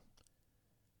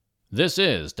This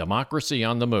is Democracy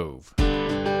on the Move.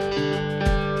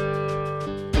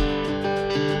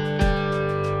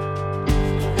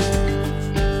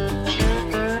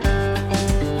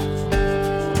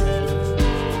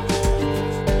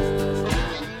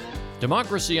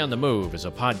 Democracy on the Move is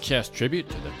a podcast tribute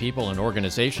to the people and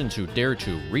organizations who dare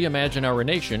to reimagine our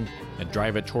nation and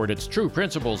drive it toward its true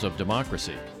principles of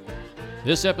democracy.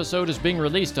 This episode is being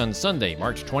released on Sunday,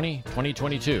 March 20,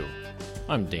 2022.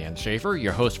 I'm Dan Schaefer,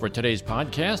 your host for today's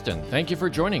podcast, and thank you for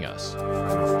joining us.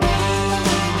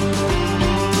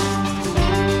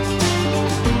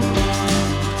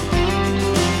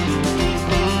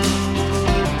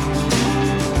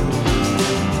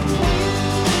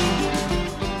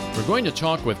 We're going to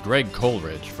talk with Greg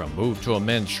Coleridge from Move to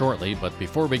Amend shortly, but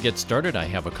before we get started, I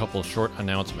have a couple short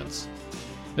announcements.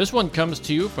 This one comes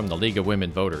to you from the League of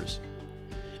Women Voters.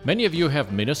 Many of you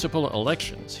have municipal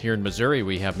elections. Here in Missouri,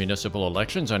 we have municipal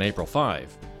elections on April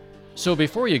 5. So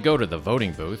before you go to the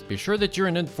voting booth, be sure that you're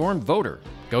an informed voter.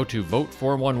 Go to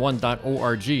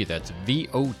vote411.org. That's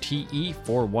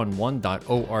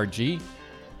VOTE411.org.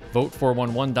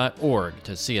 Vote411.org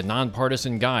to see a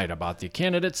nonpartisan guide about the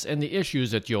candidates and the issues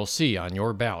that you'll see on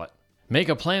your ballot. Make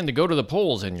a plan to go to the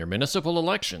polls in your municipal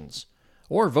elections,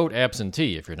 or vote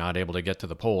absentee if you're not able to get to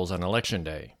the polls on Election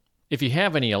Day. If you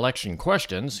have any election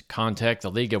questions, contact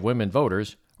the League of Women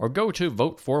Voters or go to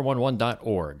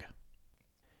vote411.org.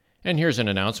 And here's an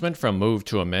announcement from Move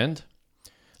to Amend.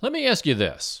 Let me ask you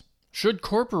this. Should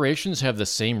corporations have the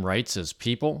same rights as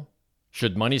people?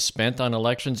 Should money spent on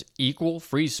elections equal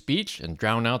free speech and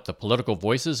drown out the political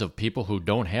voices of people who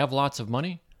don't have lots of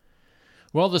money?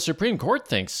 Well, the Supreme Court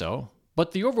thinks so,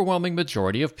 but the overwhelming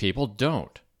majority of people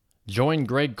don't. Join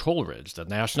Greg Coleridge, the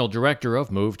National Director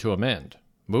of Move to Amend.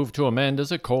 Move to Amend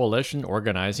is a coalition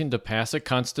organizing to pass a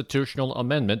constitutional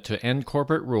amendment to end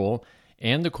corporate rule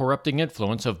and the corrupting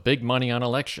influence of big money on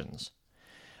elections.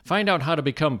 Find out how to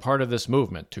become part of this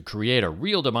movement to create a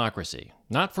real democracy,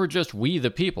 not for just we the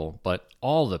people, but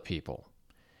all the people.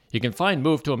 You can find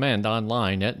Move to Amend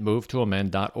online at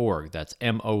movetoamend.org. That's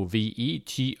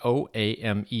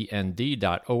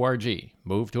MOVETOAMEND.org.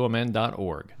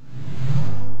 Movetoamend.org.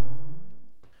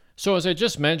 So as I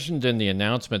just mentioned in the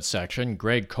announcement section,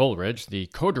 Greg Coleridge, the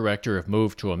co-director of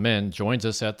Move to Amend, joins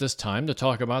us at this time to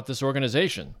talk about this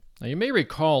organization. Now, you may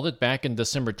recall that back in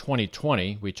December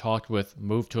 2020, we talked with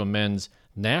Move to Amend's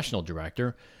national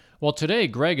director. Well, today,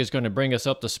 Greg is going to bring us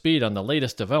up to speed on the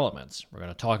latest developments. We're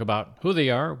going to talk about who they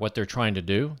are, what they're trying to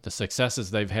do, the successes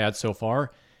they've had so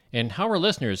far, and how our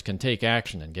listeners can take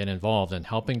action and get involved in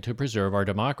helping to preserve our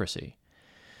democracy.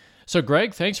 So,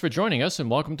 Greg, thanks for joining us and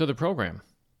welcome to the program.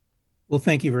 Well,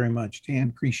 thank you very much, Dan.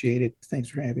 Appreciate it. Thanks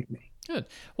for having me. Good.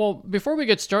 Well, before we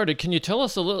get started, can you tell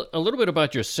us a little bit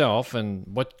about yourself and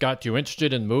what got you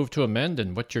interested in Move to Amend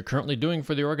and what you're currently doing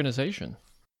for the organization?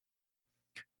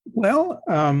 Well,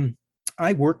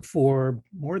 I worked for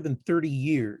more than 30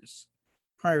 years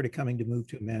prior to coming to Move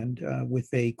to Amend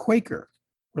with a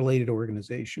Quaker-related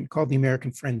organization called the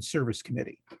American Friends Service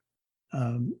Committee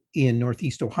in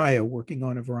Northeast Ohio, working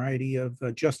on a variety of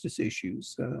justice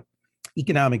issues.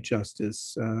 Economic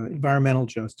justice, environmental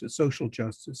justice, social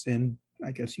justice, and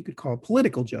I guess you could call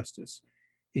political justice,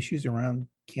 issues around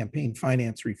campaign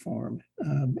finance reform.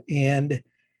 And,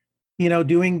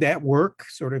 doing that work,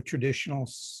 sort of traditional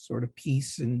sort of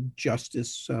peace and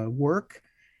justice work,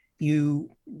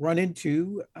 you run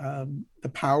into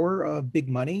the power of big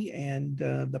money and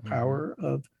the power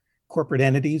of corporate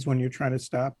entities when you're trying to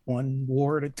stop one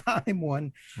war at a time,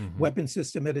 one weapon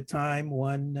system at a time,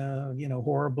 one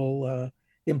horrible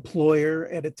employer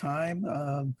at a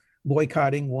time,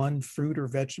 boycotting one fruit or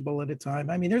vegetable at a time.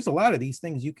 I mean, there's a lot of these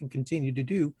things you can continue to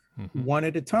do one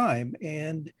at a time.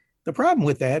 And the problem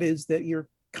with that is that you're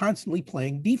constantly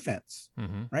playing defense,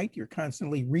 right? You're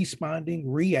constantly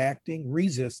responding, reacting,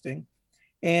 resisting.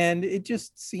 And it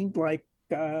just seemed like,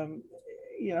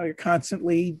 you're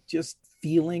constantly just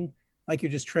feeling like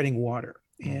you're just treading water.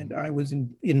 And I was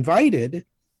invited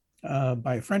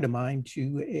by a friend of mine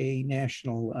to a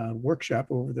national workshop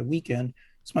over the weekend,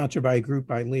 sponsored by a group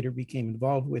I later became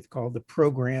involved with called the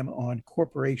Program on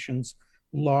Corporations,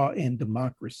 Law and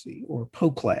Democracy, or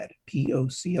POCLAD,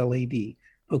 POCLAD,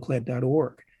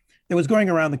 POCLAD.org. That was going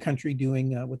around the country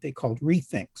doing what they called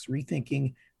rethinks,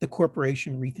 rethinking the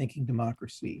corporation, rethinking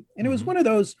democracy. And it was one of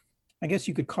those, I guess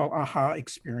you could call aha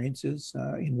experiences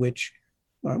in which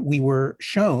we were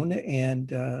shown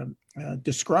and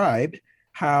described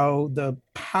how the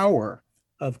power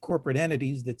of corporate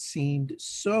entities that seemed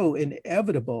so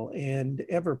inevitable and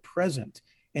ever present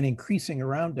and increasing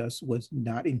around us was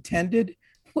not intended,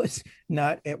 was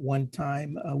not at one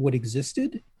time what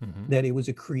existed, that it was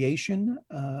a creation,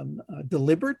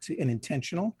 deliberate and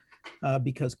intentional,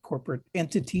 because corporate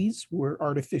entities were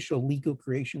artificial legal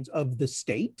creations of the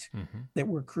state that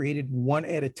were created one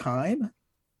at a time,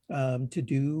 to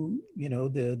do,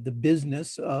 the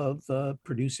business of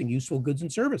producing useful goods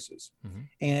and services.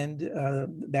 And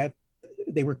that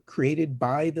they were created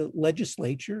by the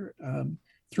legislature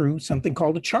through something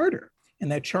called a charter.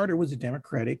 And that charter was a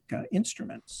democratic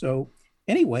instrument. So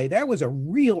anyway, that was a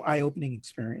real eye-opening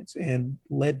experience and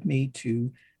led me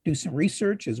to do some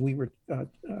research, as we were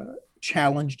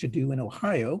challenged to do in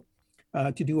Ohio,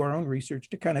 to do our own research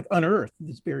to kind of unearth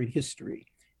this buried history.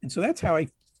 And so that's how I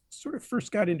sort of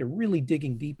first got into really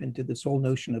digging deep into this whole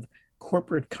notion of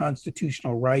corporate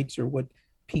constitutional rights, or what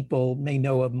people may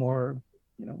know of more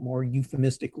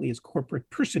euphemistically as corporate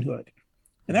personhood.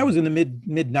 And that was in the mid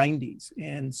 90s.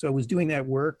 And so I was doing that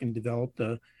work and developed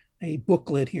a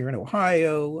booklet here in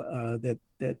Ohio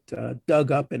that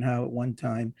dug up in how at one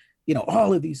time,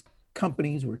 all of these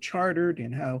companies were chartered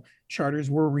and how charters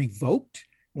were revoked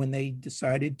when they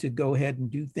decided to go ahead and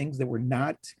do things that were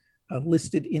not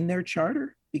listed in their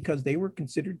charter, because they were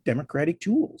considered democratic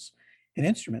tools and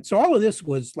instruments. So all of this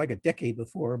was like a decade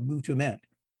before Move to Amend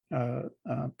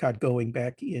got going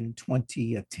back in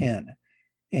 2010.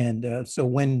 And so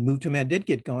when Move to Amend did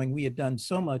get going, we had done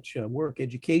so much work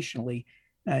educationally,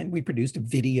 and we produced a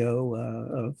video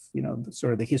of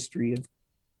the history of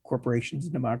corporations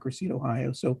and democracy in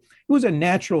Ohio. So it was a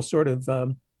natural sort of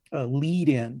lead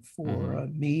in for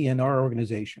me and our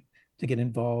organization to get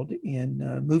involved in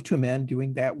Move to Amend,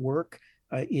 doing that work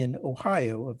in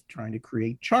Ohio of trying to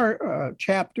create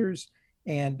chapters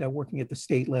and working at the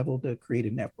state level to create a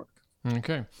network.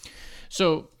 Okay.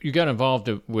 So you got involved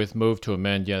with Move to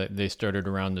Amend. Yeah, they started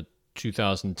around the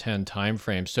 2010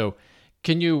 timeframe. So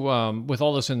can you, with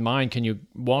all this in mind, can you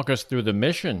walk us through the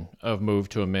mission of Move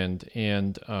to Amend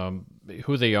and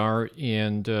who they are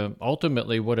and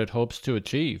ultimately what it hopes to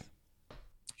achieve?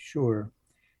 Sure.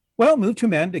 Well, Move to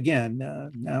Amend,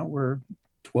 again, now we're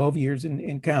 12 years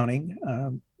in counting,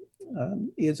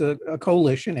 is a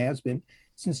coalition, has been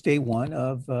since day one,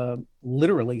 of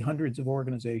literally hundreds of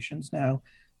organizations, now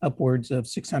upwards of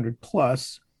 600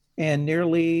 plus, and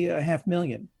nearly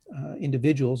 500,000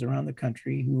 individuals around the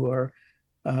country who are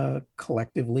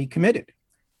collectively committed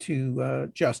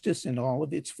to justice in all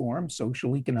of its forms: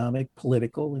 social, economic,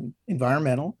 political, and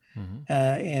environmental,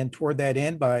 and toward that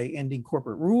end by ending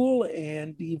corporate rule,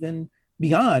 and even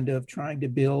beyond, of trying to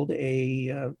build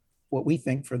what we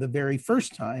think for the very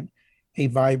first time, a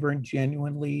vibrant,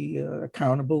 genuinely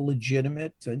accountable,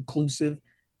 legitimate, inclusive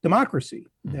democracy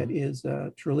that is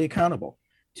truly accountable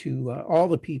to all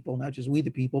the people, not just we the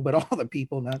people, but all the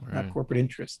people, not corporate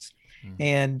interests.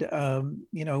 And,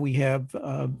 we have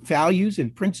values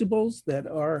and principles that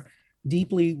are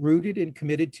deeply rooted and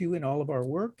committed to in all of our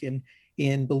work, and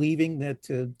in believing that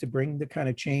to bring the kind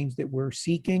of change that we're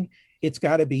seeking, it's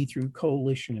got to be through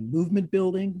coalition and movement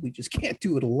building. We just can't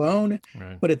do it alone.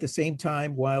 But at the same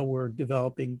time, while we're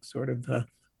developing sort of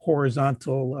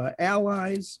horizontal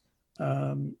allies,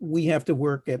 we have to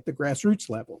work at the grassroots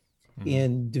level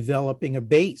in developing a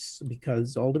base,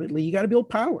 because ultimately you got to build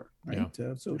power, right?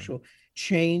 Social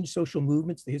change, social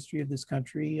movements, the history of this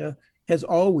country has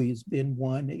always been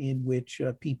one in which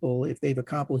people, if they've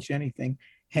accomplished anything,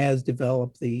 has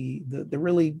developed the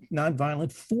really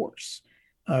nonviolent force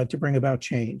to bring about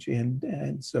change.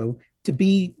 And so to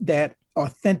be that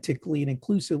authentically and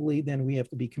inclusively, then we have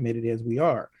to be committed, as we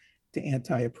are, to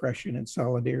anti-oppression and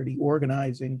solidarity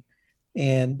organizing,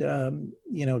 and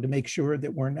to make sure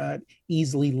that we're not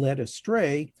easily led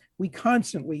astray. We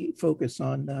constantly focus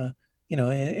on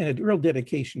and a real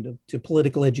dedication to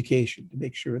political education, to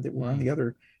make sure that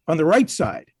we're on the right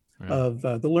side of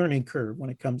the learning curve when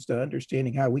it comes to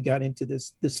understanding how we got into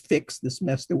this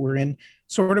mess that we're in.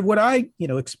 Sort of what I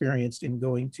experienced in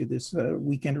going to this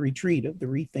weekend retreat of the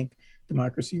Rethink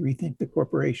Democracy, Rethink the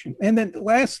Corporation. And then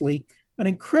lastly, an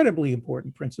incredibly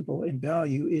important principle and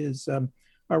value is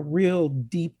a real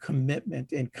deep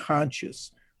commitment and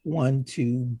conscious one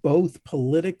to both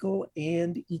political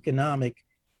and economic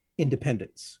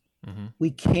independence.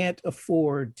 We can't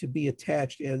afford to be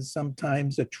attached, as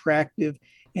sometimes attractive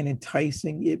and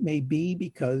enticing it may be,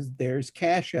 because there's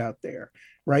cash out there,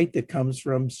 right, that comes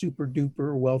from super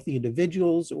duper wealthy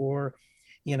individuals or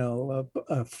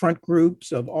front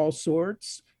groups of all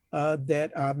sorts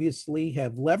that obviously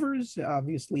have levers,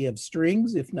 obviously have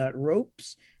strings, if not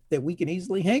ropes, that we can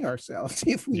easily hang ourselves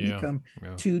if we become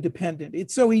too dependent.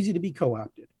 It's so easy to be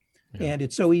co-opted. And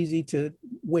it's so easy to,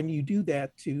 when you do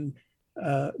that, to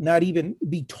not even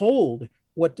be told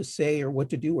what to say or what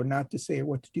to do or not to say or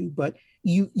what to do, but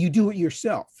you do it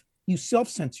yourself. you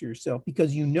self-censor yourself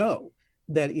because you know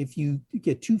that if you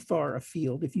get too far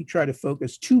afield, if you try to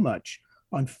focus too much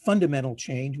on fundamental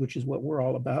change, which is what we're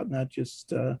all about, not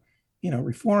just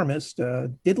reformist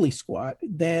diddly squat,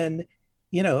 then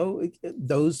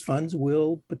those funds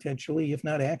will potentially, if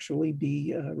not actually,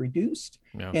 be reduced.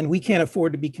 Yeah. And we can't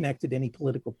afford to be connected to any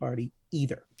political party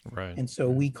either. Right. And so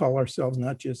we call ourselves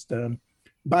not just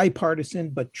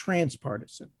bipartisan, but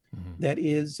transpartisan. Mm-hmm. That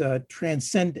is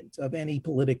transcendent of any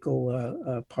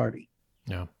political party.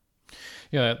 Yeah.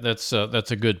 Yeah, that's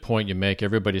a good point you make.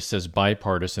 Everybody says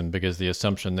bipartisan because the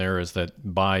assumption there is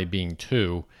that bi being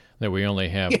two, that we only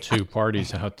have two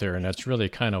parties out there, and that's really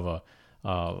kind of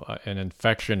an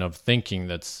infection of thinking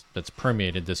that's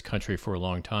permeated this country for a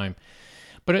long time.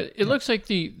 But it looks like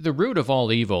the root of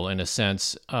all evil, in a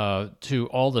sense, to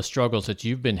all the struggles that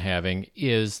you've been having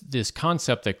is this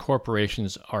concept that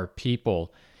corporations are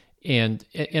people. And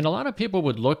a lot of people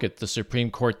would look at the Supreme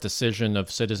Court decision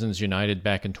of Citizens United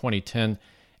back in 2010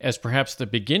 as perhaps the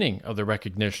beginning of the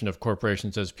recognition of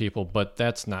corporations as people, but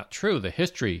that's not true. The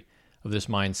history of this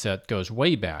mindset goes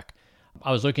way back.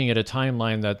 I was looking at a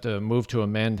timeline that Move to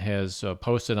Amend has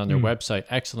posted on their website.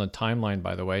 Excellent timeline,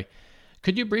 by the way.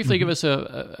 Could you briefly give us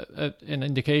an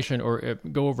indication or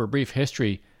go over a brief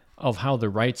history of how the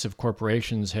rights of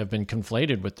corporations have been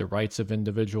conflated with the rights of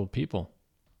individual people?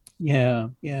 Yeah.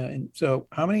 And so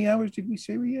how many hours did we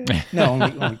say we had? No,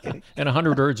 only kidding. And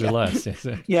 100 words or less.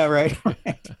 Yeah, right.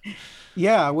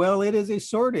 Yeah, well, it is a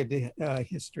sordid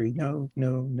history, no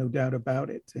doubt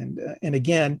about it. And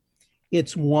again,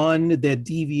 it's one that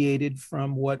deviated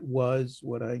from what I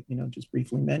just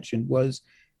briefly mentioned was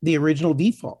the original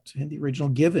default and the original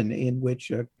given, in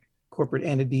which corporate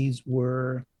entities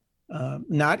were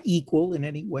not equal in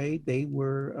any way. They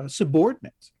were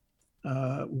subordinate.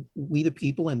 We, the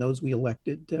people, and those we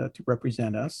elected to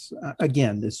represent us.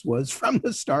 Again, this was from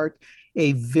the start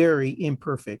a very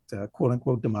imperfect, quote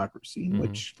unquote, democracy in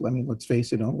which, let's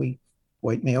face it, only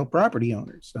white male property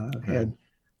owners had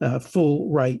full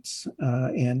rights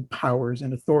and powers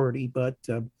and authority. But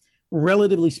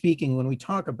relatively speaking, when we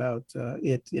talk about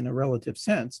it in a relative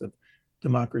sense of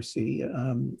democracy,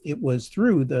 it was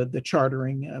through the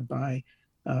chartering by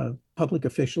public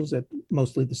officials at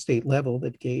mostly the state level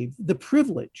that gave the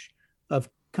privilege of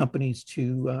companies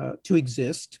to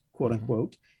exist, quote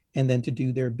unquote, and then to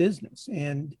do their business.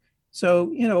 And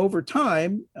so, over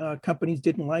time, companies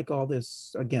didn't like all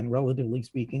this, again, relatively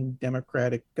speaking,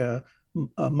 democratic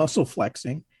muscle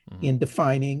flexing in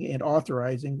defining and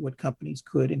authorizing what companies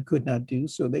could and could not do.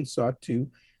 So they sought to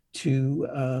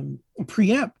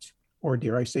preempt, or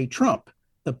dare I say, trump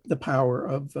the power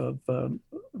of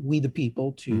we the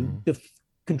people to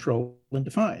control and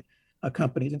define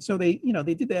companies. And so they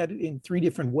did that in three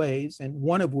different ways, and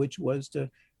one of which was to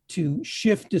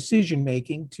shift decision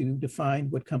making to define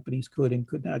what companies could and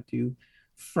could not do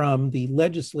from the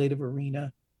legislative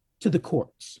arena to the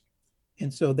courts.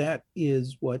 And so that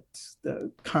is what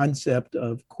the concept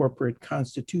of corporate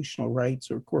constitutional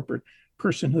rights or corporate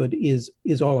personhood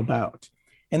is all about.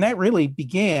 And that really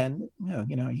began, you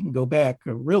can go back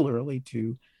real early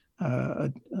to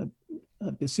a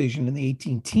decision in the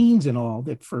 18 teens and all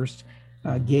that first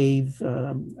gave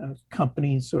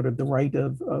companies sort of the right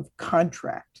of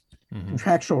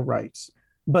contractual rights.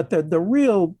 But the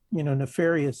real,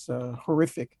 nefarious,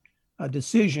 horrific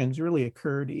decisions really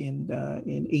occurred in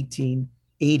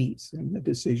 1880s, in the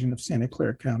decision of Santa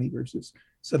Clara County versus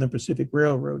Southern Pacific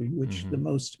Railroad, in which the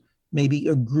most maybe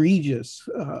egregious,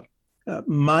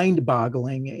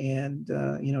 mind-boggling, and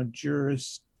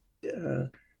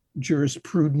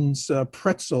jurisprudence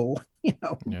pretzel,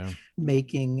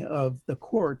 making of the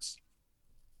courts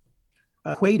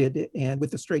equated and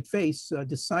with a straight face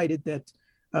decided that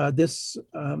this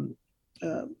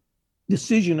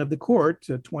decision of the court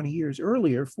 20 years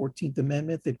earlier, 14th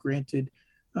Amendment, that granted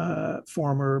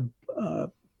former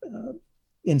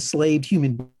enslaved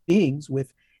human beings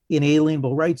with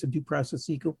inalienable rights of due process,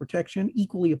 equal protection,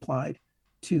 equally applied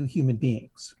to human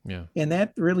beings. Yeah. And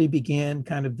that really began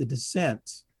kind of the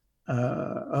descent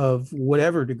of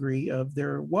whatever degree of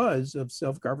there was of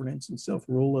self-governance and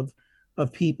self-rule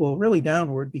of people, really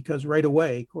downward, because right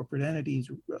away corporate entities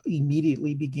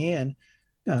immediately began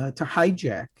to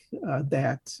hijack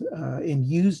that and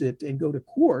use it and go to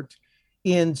court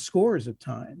in scores of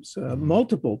times,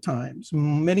 multiple times,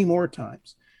 many more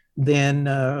times than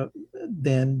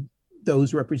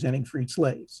those representing freed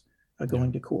slaves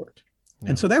going to court.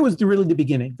 And so that was really the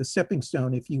beginning, the stepping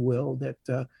stone, if you will, that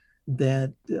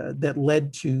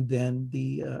led to then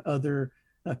the other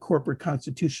corporate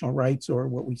constitutional rights, or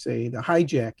what we say the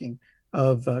hijacking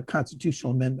of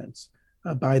constitutional amendments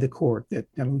by the court. That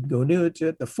and we go into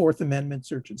it, the Fourth Amendment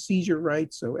search and seizure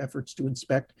rights, so efforts to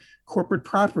inspect corporate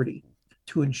property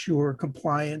to ensure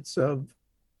compliance of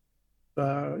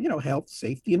health,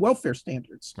 safety, and welfare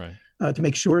standards, Right. To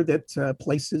make sure that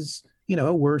places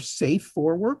were safe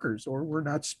for workers or were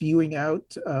not spewing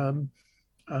out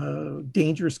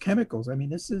dangerous chemicals. I mean,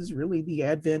 this is really the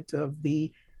advent of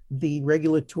the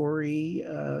regulatory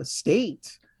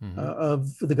state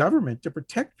of the government to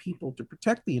protect people, to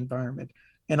protect the environment,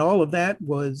 and all of that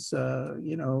was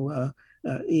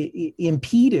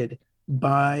impeded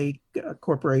by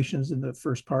corporations in the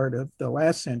first part of the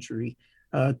last century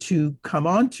to come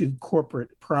onto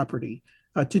corporate property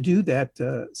to do that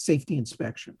safety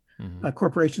inspection.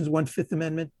 Corporations won Fifth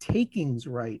Amendment takings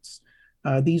rights.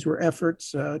 These were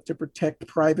efforts to protect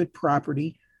private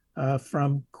property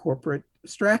from corporate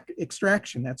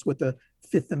extraction. That's what the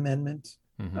Fifth Amendment,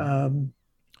 was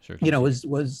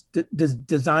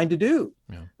designed to do.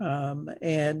 Yeah.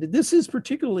 And this is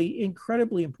particularly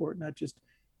incredibly important, not just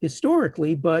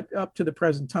historically, but up to the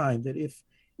present time. That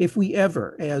if we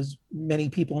ever, as many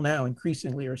people now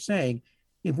increasingly are saying,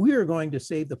 if we are going to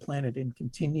save the planet and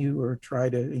continue or try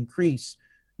to increase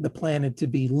the planet to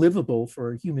be livable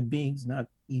for human beings, not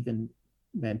even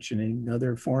mentioning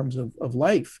other forms of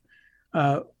life,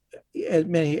 as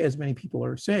many people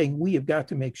are saying, we have got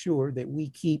to make sure that we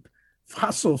keep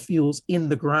fossil fuels in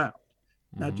the ground,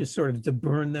 not just sort of to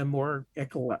burn them more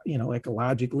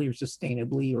ecologically or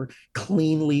sustainably or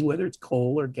cleanly, whether it's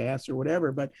coal or gas or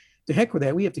whatever. But to heck with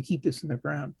that, we have to keep this in the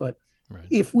ground. But right.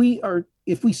 If we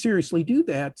seriously do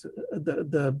that,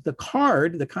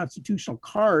 the constitutional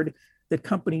card that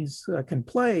companies can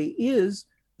play is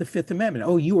the Fifth Amendment.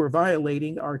 Oh, you are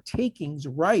violating our takings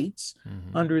rights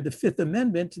under the Fifth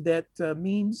Amendment. That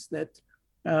means that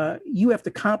you have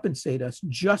to compensate us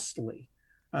justly,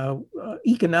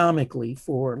 economically,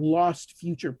 for lost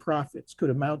future profits. Could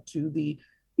amount to the,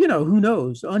 who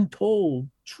knows, untold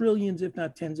trillions, if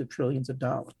not tens of trillions of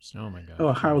dollars. Oh my God.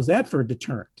 Oh, how is that for a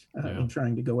deterrent in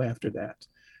trying to go after that?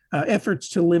 Efforts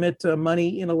to limit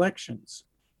money in elections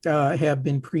have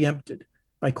been preempted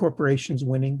by corporations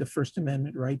winning the First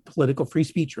Amendment right, political free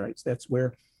speech rights. That's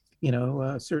where,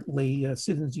 certainly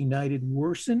Citizens United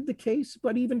worsened the case,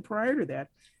 but even prior to that,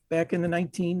 back in the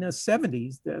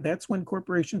 1970s, that's when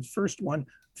corporations first won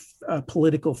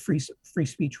political free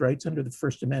speech rights under the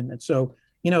First Amendment. So,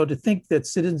 to think that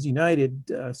Citizens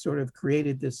United sort of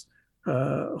created this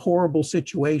horrible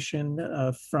situation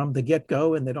from the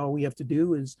get-go, and that all we have to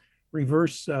do is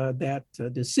reverse that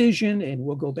decision, and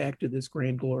we'll go back to this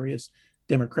grand, glorious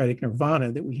democratic nirvana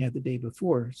that we had the day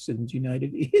before Citizens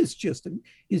United is just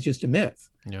a myth.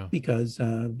 Yeah. because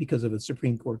of a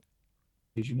Supreme Court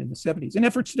decision in the 70s. And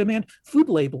efforts to demand food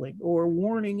labeling or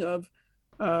warning of,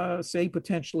 say,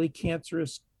 potentially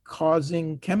cancerous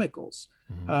causing chemicals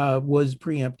was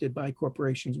preempted by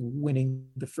corporations winning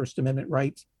the First Amendment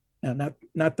right,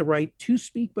 not the right to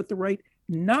speak, but the right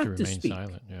not to speak.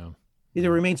 Silent, yeah. They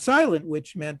remained silent,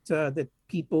 which meant that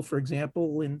people, for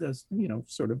example, in the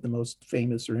sort of the most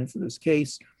famous or infamous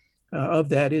case of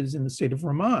that is in the state of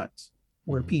Vermont,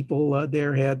 where people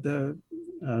there had the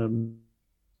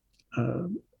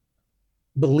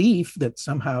belief that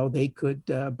somehow they could,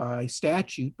 by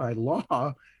statute, by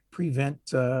law, prevent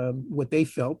what they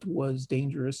felt was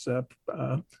dangerous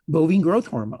bovine growth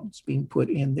hormones being put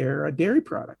in their dairy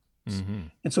products. And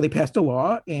so they passed a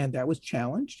law, and that was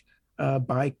challenged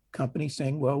by companies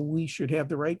saying, well, we should have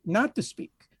the right not to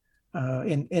speak,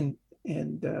 to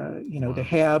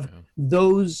have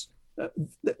those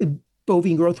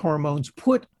bovine growth hormones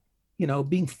put,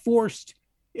 being forced.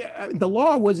 The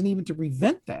law wasn't even to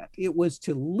prevent that. It was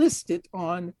to list it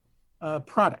on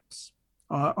products,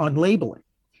 on labeling.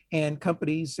 And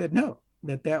companies said no,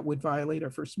 that would violate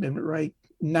our First Amendment right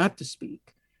not to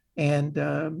speak. And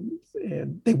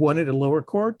they won at a lower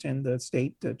court, and the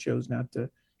state chose not to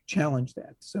challenge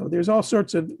that. So there's all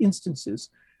sorts of instances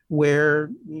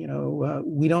where,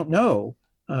 we don't know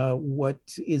what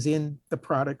is in the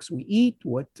products we eat,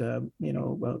 what,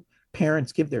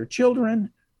 parents give their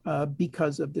children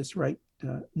because of this right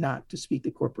not to speak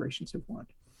that corporations have won.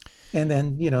 And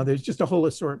then, there's just a whole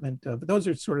assortment of, those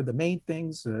are sort of the main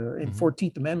things. In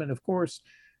 14th Amendment, of course,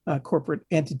 corporate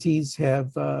entities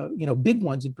have, big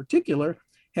ones in particular,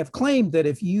 have claimed that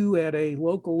if you at a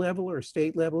local level or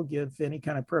state level give any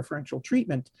kind of preferential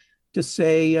treatment to,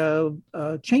 say,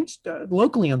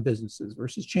 locally owned businesses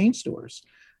versus chain stores,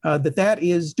 that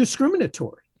is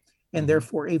discriminatory. and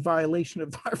therefore a violation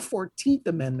of our 14th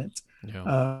Amendment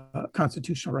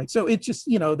constitutional rights. So it just,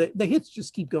 the hits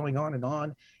just keep going on and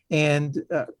on. And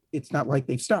it's not like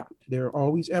they've stopped. There are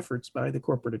always efforts by the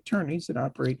corporate attorneys that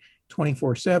operate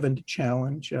 24/7 to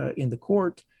challenge in the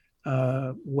court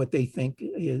what they think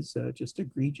is just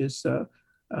egregious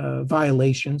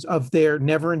violations of their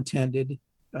never intended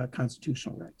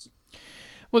constitutional rights.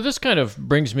 Well, this kind of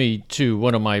brings me to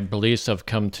one of my beliefs I've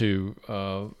come to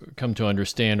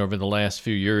understand over the last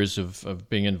few years of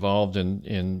being involved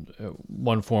in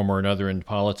one form or another in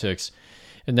politics,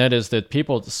 and that is that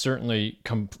people certainly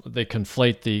they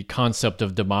conflate the concept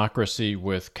of democracy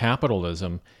with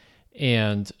capitalism.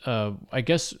 And I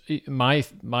guess my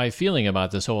feeling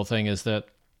about this whole thing is that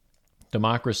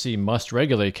democracy must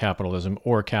regulate capitalism,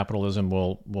 or capitalism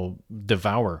will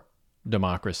devour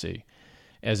democracy,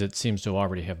 as it seems to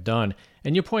already have done.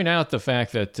 And you point out the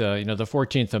fact that the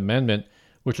 14th Amendment,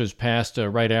 which was passed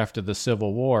right after the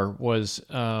Civil War, was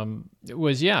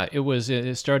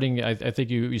starting. I think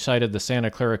you cited the Santa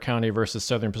Clara County versus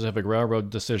Southern Pacific Railroad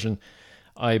decision,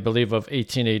 I believe, of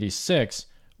 1886,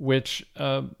 which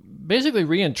basically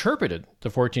reinterpreted the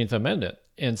 14th Amendment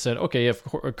and said, okay,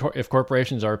 if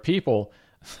corporations are people,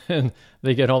 then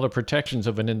they get all the protections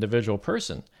of an individual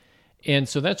person. And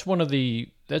so that's one of the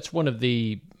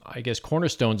I guess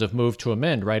cornerstones of Move to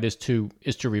Amend, right? Is to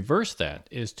reverse that,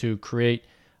 is to create,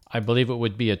 I believe it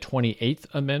would be a 28th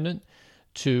Amendment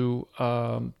to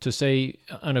say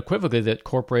unequivocally that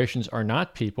corporations are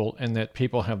not people, and that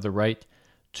people have the right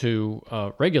to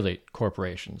regulate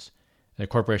corporations. And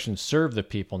corporations serve the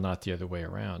people, not the other way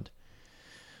around.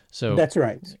 So that's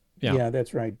right. Yeah,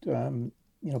 that's right.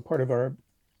 Part of our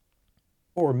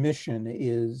core mission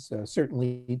is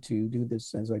certainly to do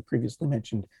this, as I previously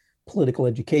mentioned, political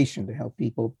education, to help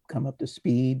people come up to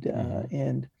speed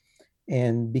and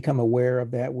become aware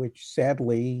of that, which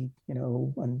sadly,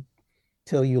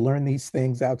 until you learn these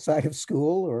things outside of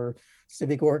school or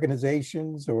civic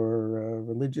organizations or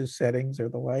religious settings or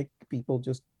the like, people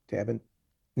just haven't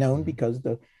known, because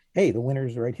the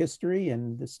winners write history,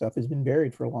 and this stuff has been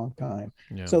buried for a long time.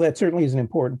 Yeah. So that certainly is an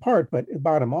important part. But the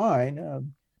bottom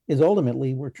line is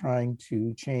ultimately we're trying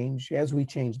to change, as we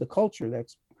change the culture,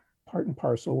 that's part and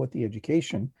parcel what the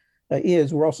education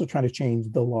is. We're also trying to change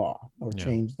the law, or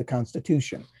change the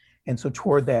Constitution. And so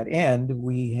toward that end,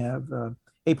 we have a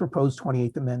proposed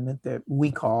 28th Amendment that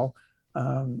we call,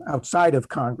 outside of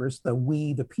Congress, the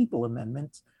We the People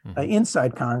Amendment.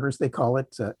 Inside Congress, they call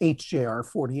it HJR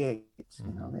 48.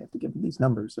 They have to give them these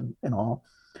numbers and all,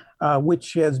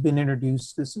 which has been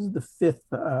introduced. This is the fifth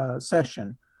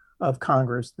session of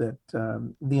Congress that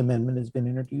the amendment has been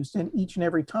introduced, and each and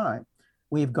every time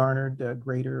we've garnered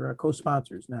greater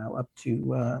co-sponsors, now up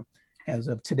to, as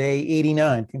of today,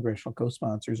 89 congressional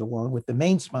co-sponsors, along with the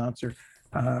main sponsor,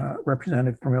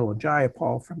 Representative Pramila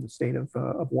Jayapal from the state of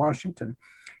Washington.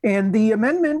 And the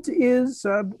amendment is,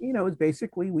 is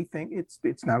basically, we think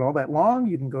it's not all that long.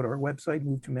 You can go to our website,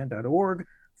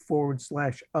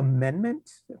 movetoamend.org/amendment.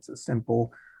 That's a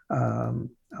simple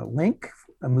link,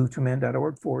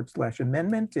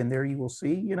 movetoamend.org/amendment. And there you will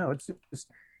see, it's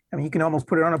just, you can almost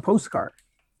put it on a postcard.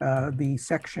 The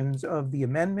sections of the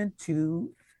amendment,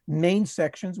 two main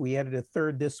sections. We added a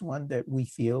third, this one, that we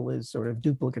feel is sort of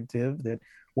duplicative, that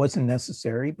wasn't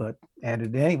necessary, but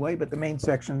added anyway. But the main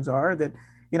sections are that,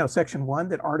 section 1,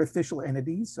 that artificial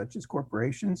entities such as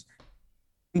corporations,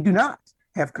 we do not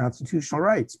have constitutional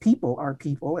rights. People are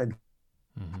people, and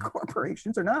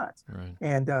corporations are not. Right.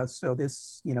 And so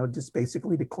this, just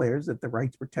basically declares that the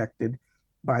rights protected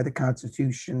by the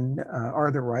Constitution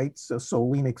are the rights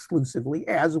solely and exclusively,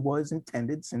 as was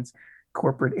intended, since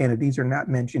corporate entities are not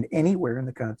mentioned anywhere in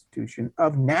the Constitution,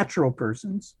 of natural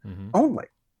persons only.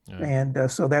 Yeah. And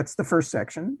so that's the first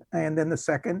section. And then the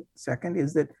second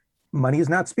is that money is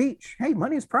not speech. Hey,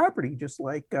 money is property, just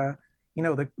like the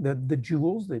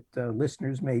jewels that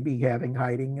listeners may be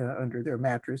hiding under their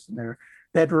mattress in their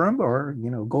bedroom, or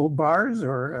gold bars,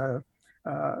 or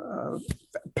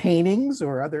paintings,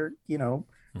 or other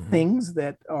things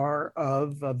that are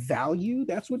of value.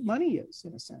 That's what money is,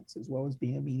 in a sense, as well as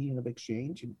being a medium of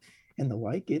exchange and the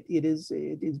like. It has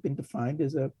been defined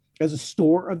as a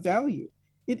store of value.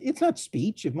 It's not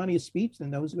speech. If money is speech, then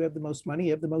those who have the most money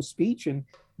have the most speech, and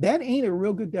that ain't a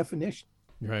real good definition.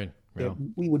 Right. That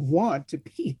we would want to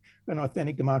be an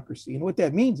authentic democracy. And what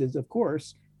that means is, of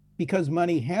course, because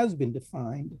money has been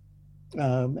defined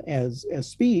as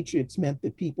speech, it's meant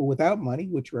that people without money,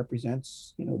 which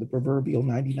represents the proverbial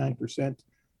 99%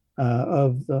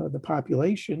 of the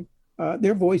population,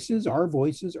 their voices, our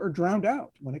voices, are drowned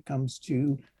out when it comes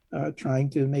to trying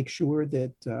to make sure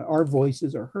that our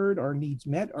voices are heard, our needs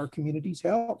met, our communities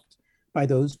helped. by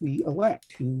those we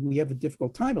elect, who we have a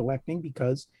difficult time electing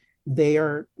because they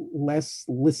are less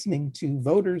listening to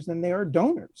voters than they are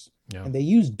donors. Yeah. And they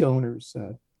use donors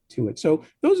to it. So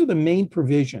those are the main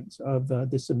provisions of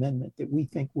this amendment that we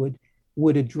think would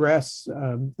address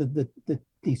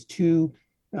these two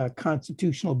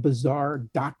constitutional bizarre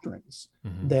doctrines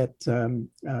that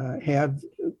have,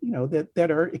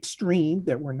 that are extreme,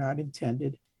 that were not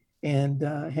intended, and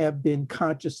have been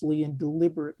consciously and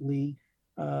deliberately,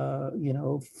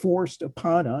 forced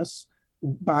upon us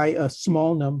by a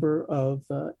small number of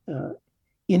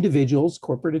individuals,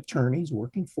 corporate attorneys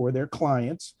working for their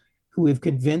clients, who have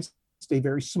convinced a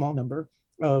very small number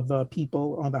of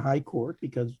people on the high court,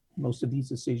 because most of these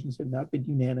decisions have not been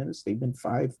unanimous. They've been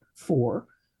 5-4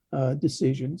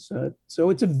 decisions. So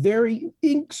it's a very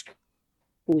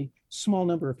small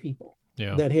number of people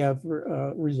that have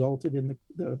resulted in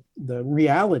the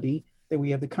reality that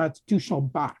we have the constitutional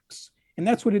box. And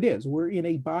that's what it is. We're in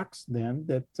a box then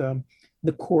that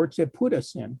the courts have put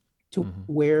us in, to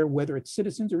where, whether it's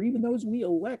citizens or even those we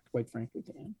elect, quite frankly,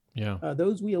 Dan,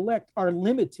 those we elect are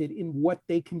limited in what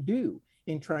they can do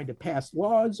in trying to pass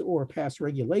laws or pass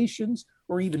regulations,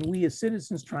 or even we as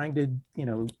citizens trying to,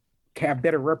 have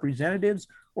better representatives,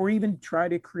 or even try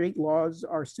to create laws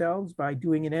ourselves by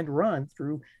doing an end run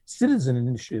through citizen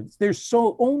initiatives. There's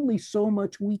only so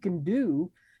much we can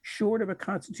do short of a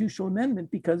constitutional amendment,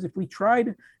 because if we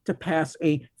tried to pass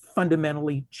a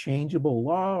fundamentally changeable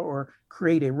law or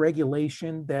create a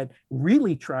regulation that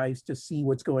really tries to see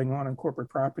what's going on in corporate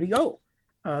property,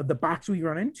 the box we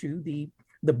run into, the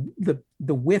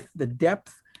width, the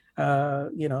depth,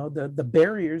 the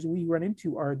barriers we run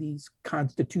into are these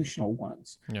constitutional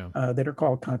ones that are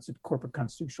called corporate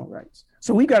constitutional rights.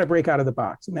 So we got to break out of the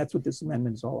box, and that's what this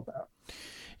amendment is all about.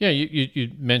 Yeah,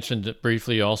 you mentioned it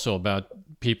briefly also about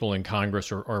people in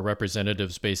Congress or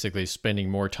representatives basically spending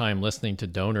more time listening to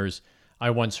donors. I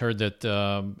once heard that,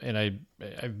 and I've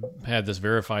had this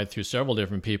verified through several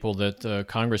different people, that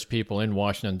Congress people in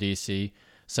Washington, D.C.,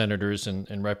 senators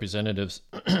and representatives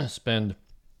spend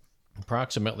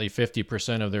approximately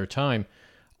 50% of their time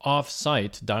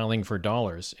off-site dialing for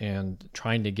dollars and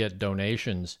trying to get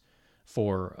donations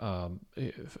for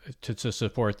to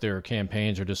support their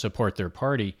campaigns or to support their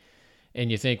party.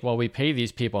 And you think, well, we pay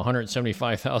these people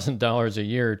 $175,000 a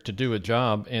year to do a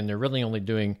job, and they're really only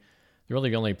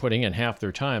putting in half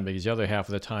their time, because the other half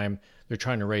of the time they're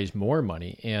trying to raise more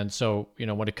money. And so,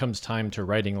 when it comes time to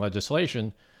writing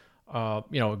legislation,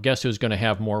 guess who's going to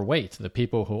have more weight? The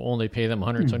people who only pay them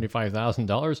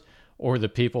 $175,000, or the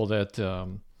people that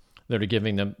are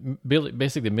giving them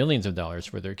basically millions of dollars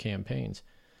for their campaigns?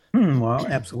 Well,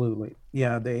 absolutely.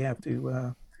 Yeah, they have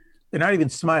to. They're not even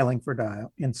smiling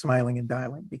and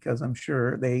dialing, because I'm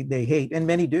sure they hate, and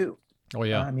many do. Oh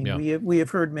yeah. We have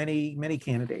heard many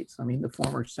candidates. The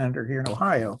former senator here in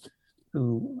Ohio,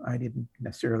 who I didn't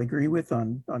necessarily agree with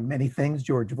on many things,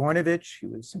 George Voinovich,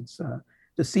 who is since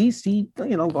deceased.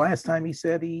 The last time he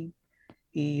said he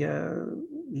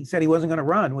said he wasn't going to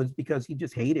run was because he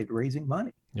just hated raising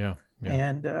money. Yeah.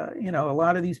 And, a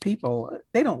lot of these people,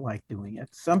 they don't like doing it.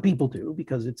 Some people do,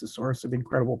 because it's a source of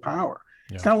incredible power.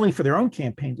 Yeah. It's not only for their own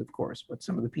campaigns, of course, but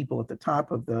some of the people at the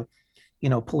top of the,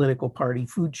 political party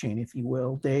food chain, if you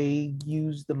will, they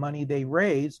use the money they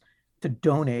raise to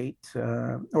donate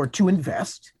or to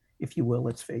invest, if you will,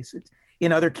 let's face it,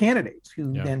 in other candidates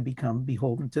who then become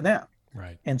beholden to them.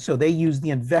 Right. And so they use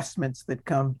the investments that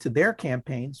come to their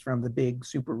campaigns from the big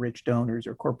super rich donors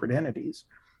or corporate entities.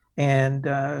 And,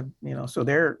 so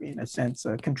they're in a sense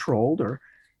controlled, or,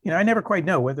 I never quite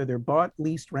know whether they're bought,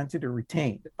 leased, rented, or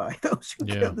retained by those who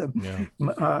give them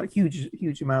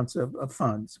huge amounts of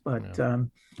funds. But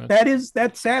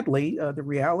that's sadly the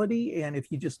reality. And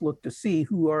if you just look to see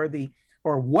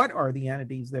what are the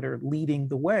entities that are leading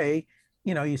the way,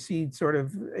 you see sort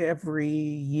of every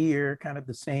year kind of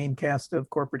the same cast of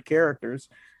corporate characters: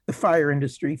 the fire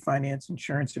industry, finance,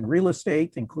 insurance, and real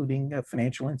estate, including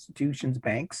financial institutions,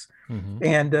 banks,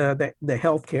 and the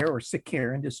healthcare or sick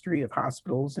care industry of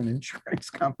hospitals and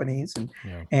insurance companies, the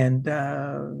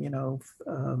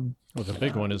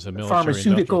big one is the military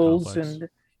pharmaceuticals,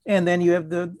 and then you have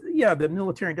the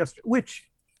military industrial, which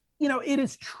it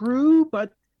is true,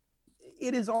 but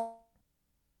it is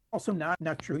also not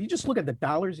true. You just look at the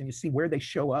dollars and you see where they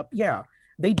show up. Yeah,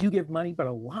 they do give money, but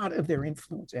a lot of their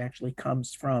influence actually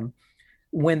comes from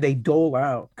when they dole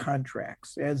out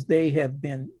contracts, as they have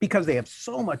been, because they have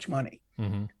so much money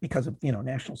because of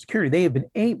national security. They have been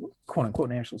able, quote unquote,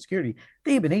 national security.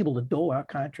 They have been able to dole out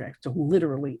contracts to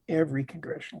literally every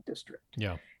congressional district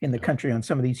in the country on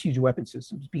some of these huge weapon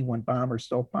systems, B-1 bomber,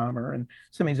 stealth bomber, and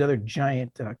some of these other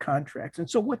giant contracts. And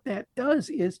so what that does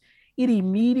is you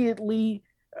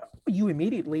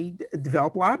immediately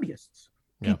develop lobbyists,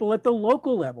 Yeah. people at the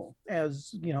local level,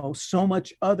 as so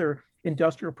much other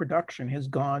industrial production has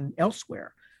gone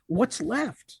elsewhere. What's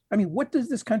left? I mean, what does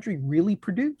this country really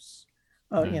produce?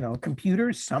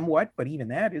 Computers somewhat, but even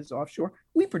that is offshore.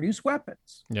 We produce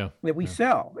weapons Yeah. that we Yeah.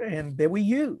 sell and that we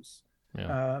use.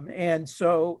 Yeah. And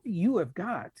so you have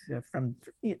got, from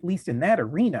at least in that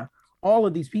arena, all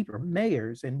of these people,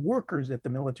 mayors and workers at the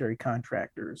military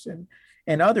contractors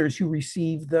and others who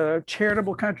receive the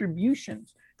charitable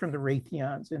contributions from the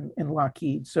Raytheons and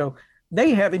Lockheed. So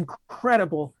they have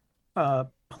incredible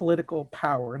political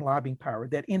power and lobbying power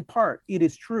that, in part, it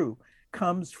is true,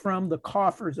 comes from the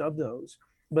coffers of those.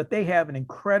 But they have an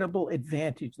incredible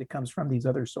advantage that comes from these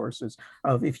other sources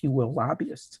of, if you will,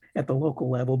 lobbyists at the local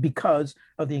level, because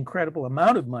of the incredible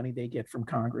amount of money they get from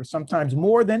Congress, sometimes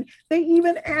more than they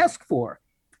even ask for,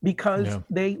 because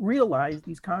they realize,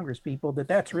 these Congress people, that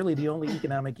that's really the only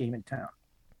economic game in town.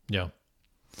 Yeah.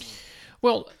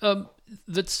 Well,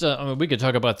 that's we could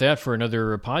talk about that for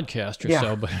another podcast or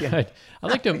so, but I'd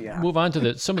like to move on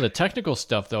to some of the technical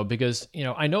stuff, though, because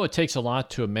I know it takes a lot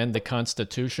to amend the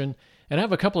Constitution. And I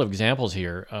have a couple of examples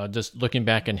here, just looking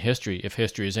back in history, if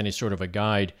history is any sort of a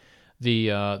guide.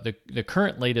 The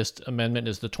current latest amendment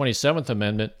is the 27th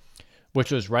Amendment,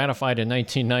 which was ratified in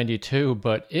 1992,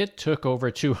 but it took over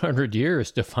 200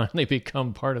 years to finally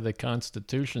become part of the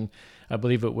Constitution. I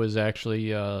believe it was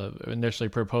actually initially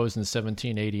proposed in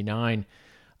 1789.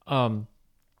 The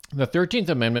 13th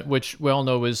Amendment, which we all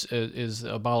know is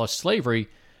abolished slavery,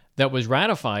 that was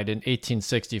ratified in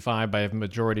 1865 by a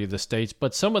majority of the states,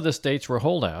 but some of the states were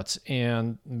holdouts,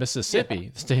 and Mississippi,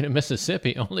 the state of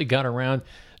Mississippi, only got around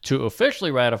to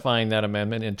officially ratifying that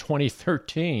amendment in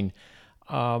 2013.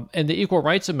 And the Equal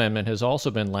Rights Amendment has also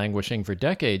been languishing for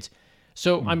decades.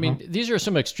 So, I mean, these are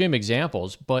some extreme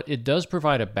examples, but it does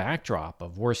provide a backdrop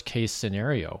of worst-case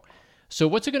scenario. So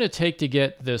what's it going to take to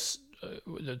get this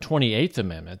the 28th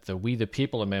Amendment, the We the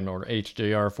People Amendment, or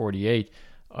HJR 48,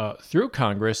 through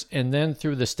Congress and then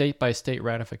through the state-by-state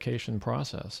ratification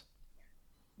process?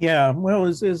 Yeah, well,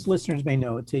 as listeners may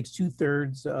know, it takes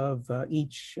 2/3 of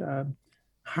each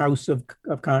House of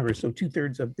Congress, so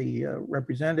 2/3 of the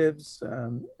representatives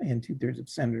and 2/3 of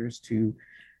senators to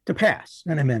pass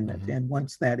an amendment. And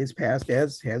once that is passed,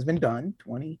 as has been done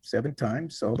 27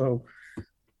 times, although the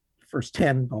first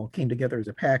 10 all came together as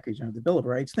a package under the Bill of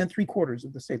Rights, then 3/4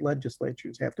 of the state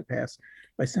legislatures have to pass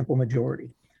by simple majority.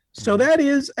 So that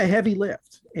is a heavy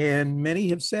lift. And many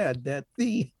have said that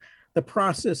the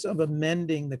process of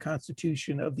amending the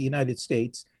Constitution of the United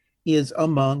States is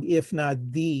among, if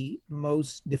not the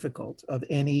most difficult of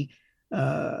any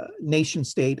nation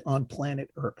state on planet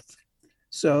Earth.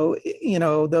 So,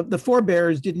 the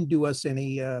forebears didn't do us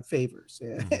any favors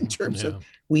in terms of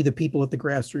we the people at the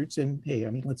grassroots. And hey, I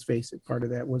mean, let's face it, part of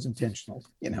that was intentional,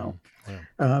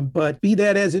 but be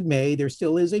that as it may, there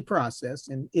still is a process,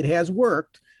 and it has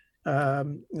worked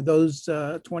those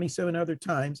 27 other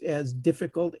times, as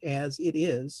difficult as it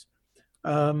is.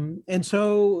 And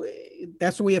so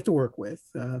that's what we have to work with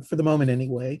for the moment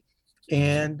anyway.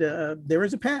 And there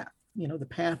is a path. The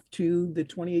path to the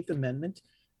 28th Amendment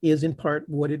is in part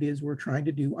what it is we're trying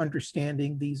to do,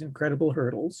 understanding these incredible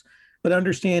hurdles, but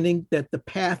understanding that the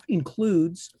path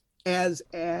includes, as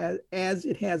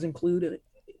it has included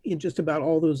in just about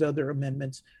all those other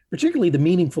amendments, particularly the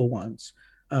meaningful ones,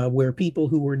 where people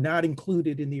who were not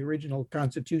included in the original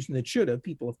Constitution that should have,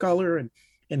 people of color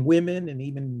and women and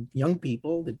even young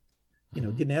people that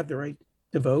didn't have the right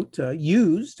to vote,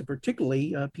 used,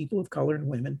 particularly people of color and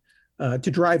women,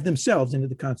 to drive themselves into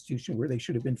the Constitution where they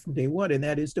should have been from day one, and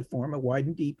that is to form a wide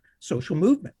and deep social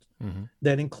movement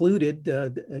that included,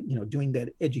 doing that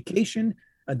education,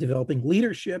 developing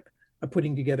leadership,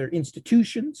 putting together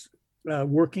institutions,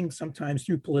 working sometimes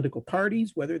through political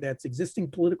parties, whether that's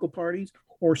existing political parties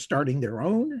or starting their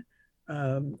own.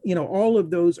 All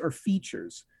of those are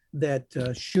features that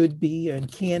should be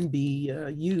and can be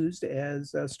used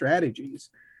as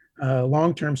strategies,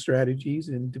 long-term strategies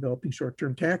in developing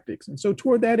short-term tactics. And so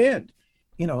toward that end,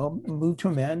 Move to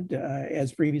Amend,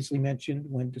 as previously mentioned,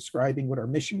 when describing what our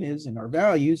mission is and our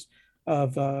values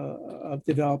of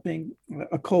developing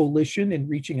a coalition and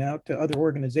reaching out to other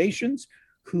organizations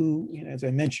who, as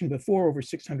I mentioned before, over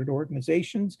 600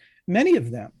 organizations, many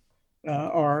of them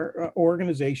are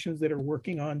organizations that are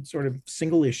working on sort of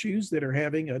single issues that are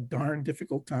having a darn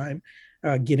difficult time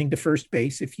getting to first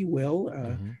base, if you will,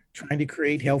 trying to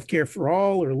create healthcare for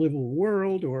all, or livable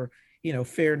world, or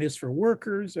fairness for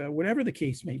workers, whatever the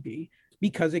case may be,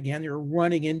 because again, they're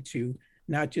running into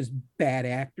not just bad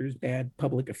actors, bad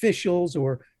public officials,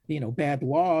 or bad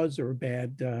laws, or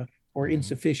bad or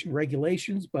insufficient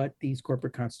regulations, but these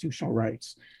corporate constitutional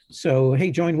rights. So,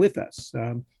 hey, join with us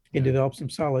and develop some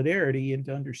solidarity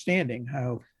into understanding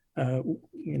how,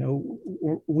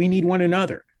 we need one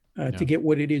another to get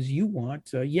what it is you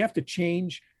want. You have to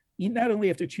change. You not only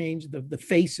have to change the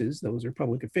faces; those are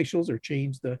public officials, or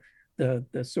change the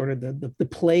sort of the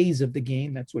plays of the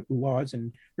game. That's what laws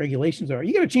and regulations are.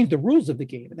 You got to change the rules of the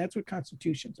game, and that's what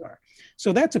constitutions are.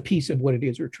 So that's a piece of what it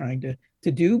is we're trying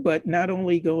to do, but not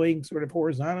only going sort of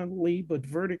horizontally, but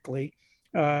vertically,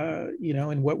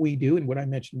 in what we do and what I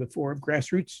mentioned before of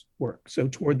grassroots work. So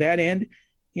toward that end,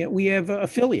 we have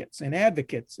affiliates and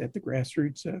advocates at the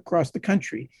grassroots across the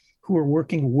country who are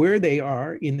working where they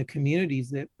are in the communities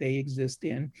that they exist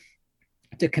in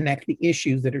to connect the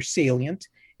issues that are salient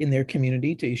in their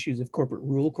community to issues of corporate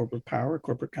rule, corporate power,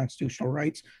 corporate constitutional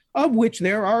rights, of which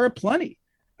there are plenty.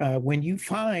 When you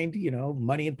find,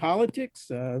 money in politics,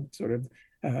 sort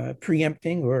of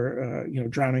preempting or,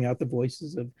 drowning out the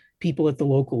voices of people at the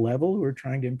local level who are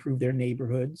trying to improve their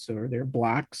neighborhoods or their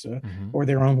blocks or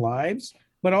their own lives,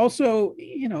 but also,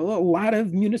 a lot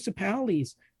of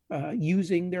municipalities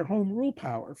using their home rule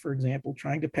power, for example,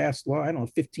 trying to pass law, I don't know,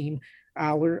 $15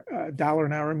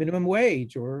 an hour minimum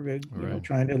wage, or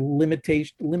trying to limit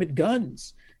gun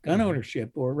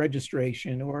ownership or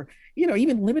registration, or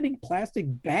even limiting plastic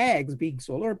bags being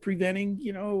sold, or preventing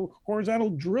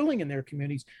horizontal drilling in their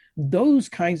communities. Those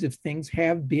kinds of things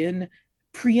have been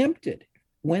preempted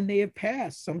when they have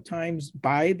passed, sometimes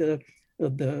by the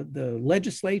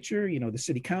legislature, the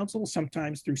city council,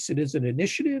 sometimes through citizen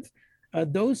initiative.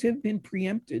 Those have been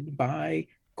preempted by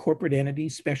corporate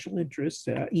entities, special interests,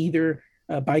 either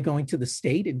by going to the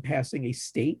state and passing a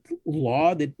state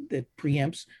law that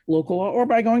preempts local law, or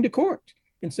by going to court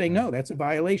and saying, no, that's a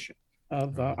violation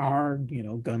of our,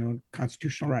 gun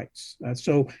constitutional rights.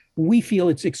 So we feel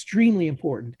it's extremely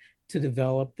important to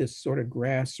develop this sort of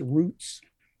grassroots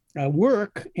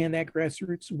work, and that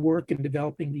grassroots work in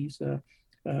developing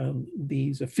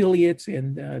these affiliates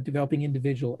and developing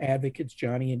individual advocates,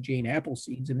 Johnny and Jane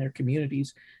Appleseeds, in their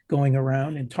communities, going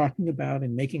around and talking about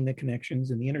and making the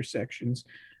connections and the intersections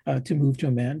to Move to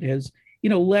Amend has,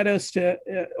 led us to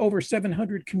over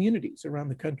 700 communities around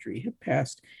the country have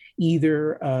passed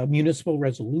either municipal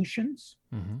resolutions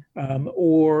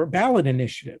or ballot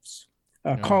initiatives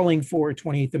calling for a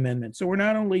 28th Amendment. So we're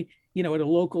not only, at a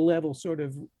local level, sort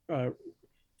of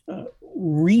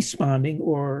responding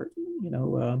or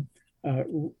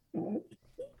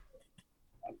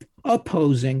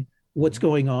opposing what's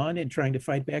going on and trying to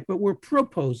fight back, but we're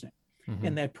proposing.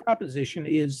 And that proposition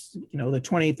is, the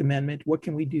 28th Amendment. What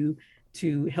can we do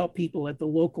to help people at the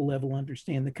local level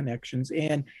understand the connections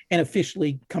and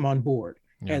officially come on board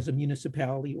as a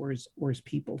municipality or as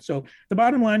people? So the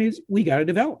bottom line is we got to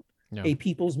develop a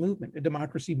people's movement, a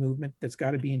democracy movement that's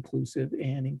got to be inclusive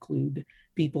and include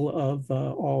people of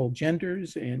all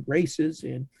genders and races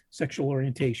and sexual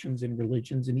orientations and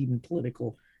religions and even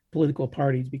political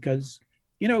parties, because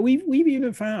we've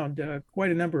even found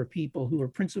quite a number of people who are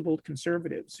principled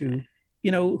conservatives who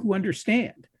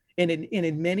understand, and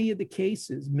in many of the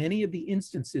cases, many of the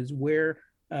instances where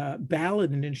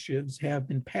ballot initiatives have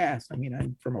been passed. I mean,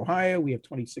 I'm from Ohio. We have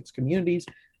 26 communities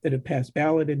that have passed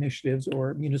ballot initiatives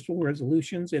or municipal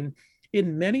resolutions. And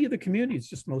in many of the communities,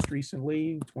 just most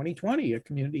recently, 2020, a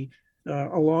community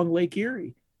along Lake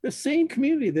Erie, the same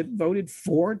community that voted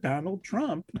for Donald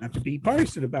Trump, not to be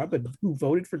partisan about, but who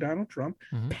voted for Donald Trump,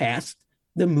 passed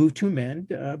the Move to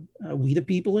Amend We the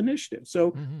People initiative.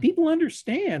 So people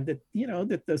understand that,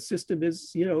 that the system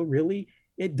is, really,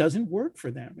 it doesn't work for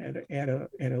them at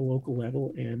a local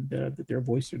level, and that their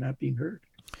voices are not being heard.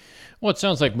 Well, it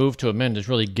sounds like Move to Amend is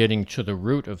really getting to the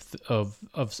root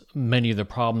of many of the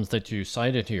problems that you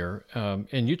cited here.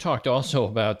 And you talked also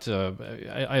about,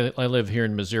 I live here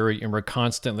in Missouri, and we're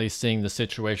constantly seeing the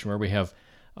situation where we have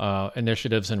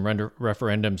initiatives and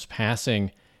referendums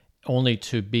passing only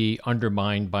to be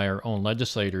undermined by our own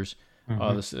legislators.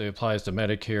 This applies to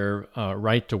Medicare,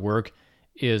 right to work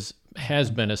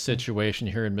has been a situation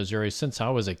here in Missouri since I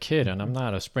was a kid, and I'm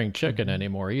not a spring chicken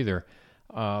anymore either.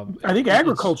 I think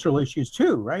agricultural issues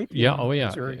too, right? Yeah. Oh,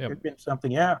 yeah. It's been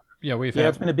something. Yeah. Yeah.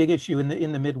 It's been a big issue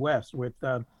in the Midwest with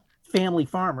family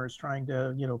farmers trying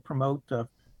to, promote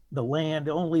the land.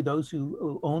 Only those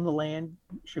who own the land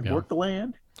should work the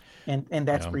land, and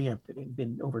that's preempted and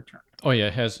been overturned. Oh yeah,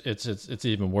 it has. It's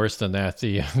even worse than that.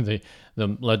 The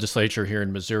legislature here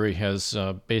in Missouri has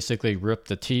basically ripped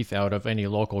the teeth out of any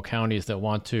local counties that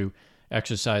want to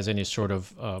exercise any sort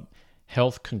of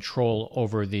health control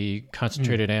over the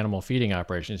concentrated animal feeding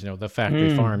operations, the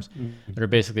factory farms that are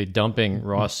basically dumping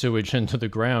raw sewage into the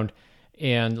ground.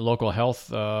 and local health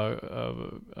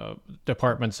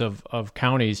departments of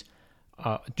counties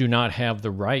do not have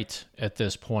the right at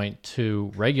this point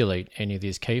to regulate any of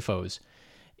these CAFOs.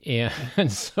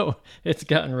 And so it's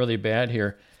gotten really bad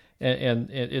here. And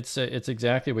it's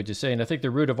exactly what you say. And I think the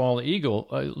root of all evil,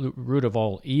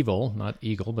 not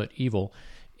eagle, but evil,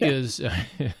 is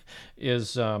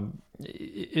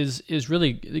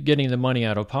really getting the money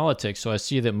out of politics. So I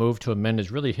see that move to amend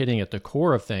is really hitting at the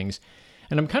core of things.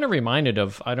 And I'm kind of reminded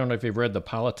of, I don't know if you've read The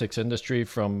Politics Industry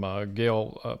from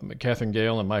Catherine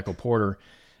Gale and Michael Porter.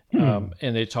 And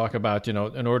they talk about, in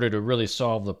order to really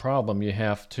solve the problem, you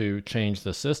have to change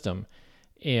the system.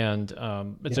 And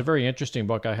it's a very interesting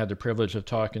book. I had the privilege of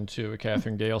talking to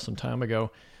Catherine Gale some time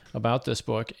ago about this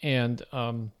book. And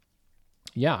I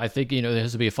think, there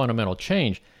has to be a fundamental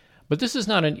change. But this is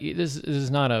not this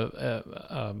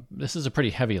is a pretty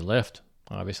heavy lift,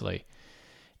 obviously.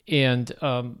 And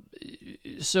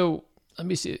so let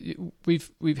me see.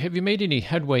 Have you made any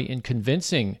headway in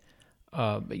convincing?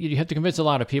 You have to convince a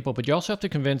lot of people, but you also have to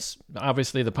convince,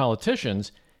 obviously, the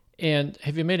politicians. And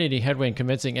have you made any headway in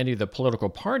convincing any of the political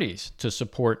parties to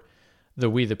support the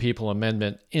We the People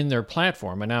amendment in their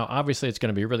platform? And now, obviously, it's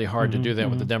going to be really hard to do that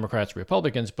with the Democrats,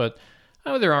 Republicans, but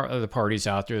there are other parties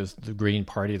out there: the Green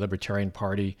Party, Libertarian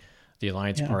Party, the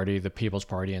Alliance Party, the People's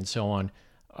Party, and so on.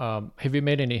 Have you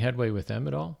made any headway with them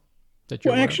at all?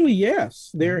 Well, actually, yes,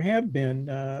 there have been,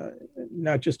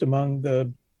 not just among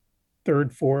the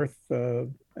third, fourth,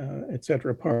 et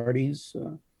cetera, parties,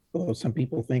 although some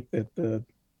people think that the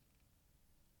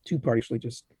two parties are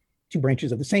just two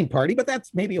branches of the same party, but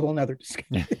that's maybe a whole nother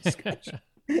discussion.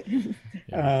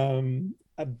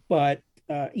 But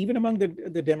even among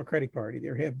the Democratic Party,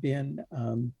 there have been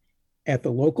at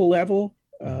the local level,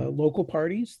 local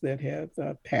parties that have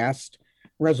passed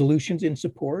resolutions in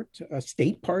support.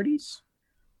 State parties,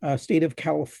 state of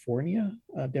California,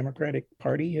 Democratic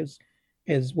Party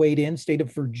has weighed in. State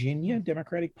of Virginia,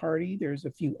 Democratic Party. There's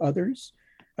a few others.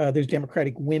 There's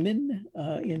Democratic women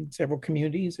in several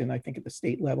communities, and I think at the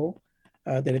state level,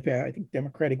 I think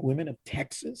Democratic women of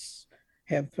Texas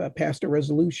have passed a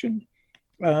resolution.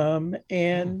 So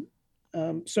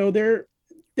there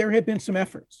have been some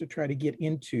efforts to try to get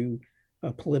into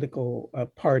political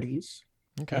parties.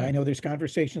 Okay. I know there's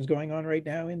conversations going on right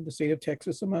now in the state of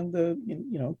Texas among the,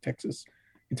 Texas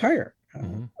entire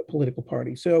political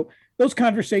party. So those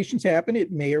conversations happen.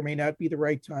 It may or may not be the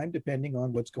right time, depending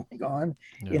on what's going on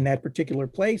in that particular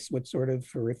place, what sort of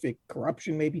horrific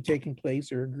corruption may be taking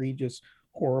place, or egregious,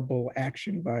 horrible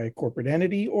action by a corporate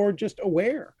entity, or just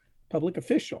aware public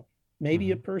official,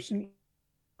 maybe a person.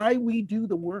 Why we do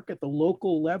the work at the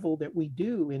local level that we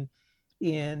do in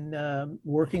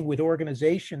working with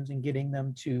organizations and getting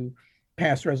them to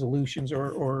pass resolutions,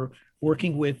 or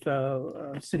working with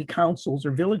city councils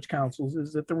or village councils,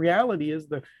 is that the reality is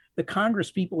the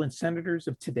Congress people and senators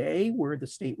of today were the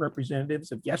state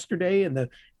representatives of yesterday, and the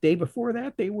day before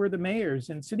that they were the mayors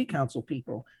and city council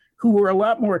people, who were a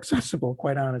lot more accessible,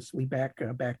 quite honestly, back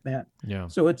then. Yeah.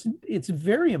 So it's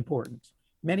very important.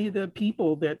 Many of the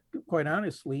people that, quite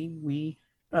honestly, we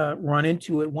run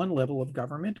into at one level of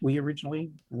government, we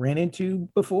originally ran into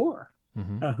before,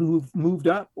 who've moved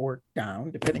up or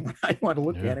down, depending on how you want to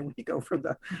look at it when you go from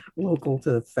the local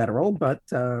to federal. But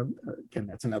again,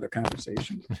 that's another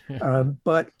conversation.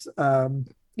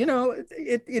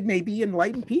 It may be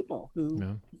enlightened people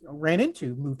who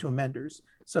moved to amenders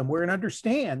somewhere, and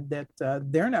understand that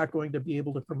they're not going to be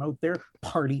able to promote their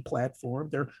party platform,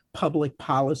 their public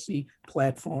policy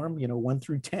platform, 1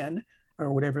 through 10,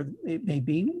 or whatever it may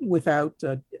be, without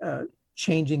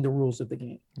changing the rules of the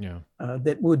game.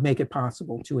 That would make it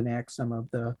possible to enact some of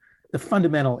the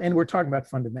fundamental, and we're talking about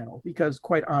fundamental, because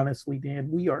quite honestly, Dan,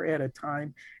 we are at a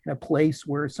time and a place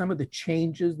where some of the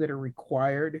changes that are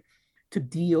required to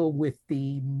deal with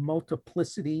the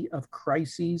multiplicity of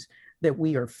crises that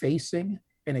we are facing.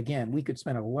 And again, we could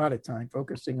spend a lot of time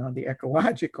focusing on the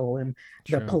ecological and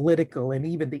the political and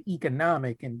even the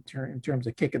economic in terms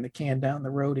of kicking the can down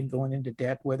the road and going into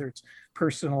debt, whether it's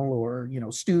personal or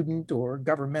student or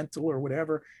governmental or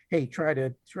whatever. Hey, try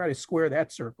to square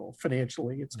that circle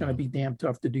financially. It's going to be damn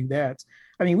tough to do that.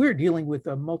 I mean, we're dealing with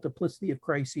a multiplicity of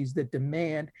crises that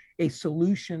demand a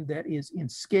solution that is in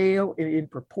scale and in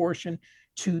proportion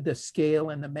to the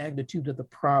scale and the magnitude of the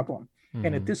problem.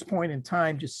 And at this point in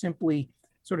time, just simply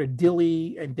sort of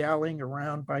dilly and dallying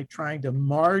around by trying to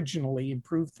marginally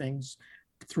improve things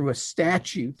through a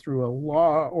statute, through a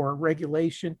law or a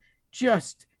regulation,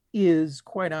 just is,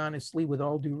 quite honestly, with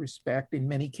all due respect, in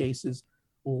many cases,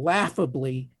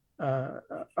 laughably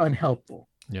unhelpful,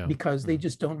 because they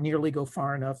just don't nearly go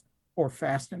far enough or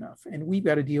fast enough. And we've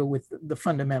got to deal with the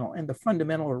fundamental, and the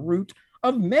fundamental root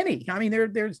of many. I mean,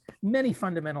 there's many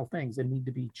fundamental things that need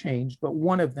to be changed, but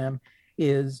one of them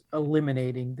is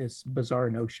eliminating this bizarre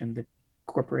notion that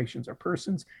corporations are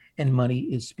persons and money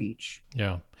is speech.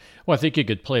 Yeah. Well, I think you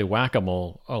could play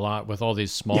whack-a-mole a lot with all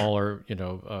these smaller,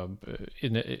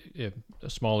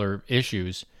 smaller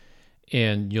issues,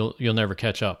 and you'll never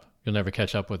catch up. You'll never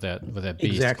catch up with that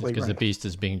beast. Exactly, because right. the beast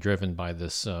is being driven by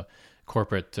this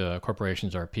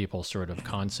corporations are people sort of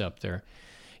concept there.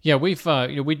 Yeah, we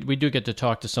do get to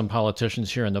talk to some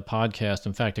politicians here in the podcast.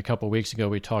 In fact, a couple of weeks ago,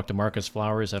 we talked to Marcus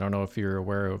Flowers. I don't know if you're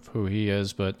aware of who he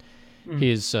is, but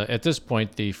he's at this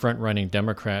point the front-running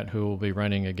Democrat who will be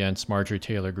running against Marjorie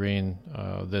Taylor Greene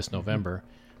this November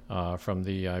from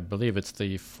I believe it's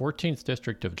the 14th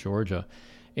district of Georgia.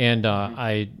 And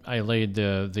I laid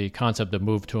the concept of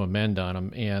move to amend on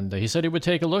him, and he said he would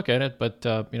take a look at it, but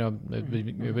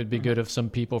it would be good if some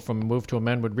people from Move to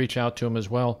Amend would reach out to him as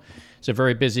well. He's a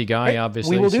very busy guy,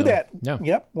 obviously. We will do that. Yeah.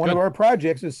 Yep. One Good. of our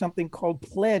projects is something called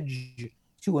Pledge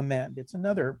to Amend. It's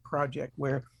another project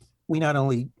where we not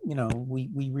only,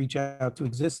 we reach out to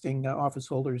existing office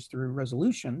holders through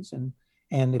resolutions, and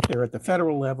if they're at the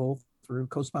federal level, through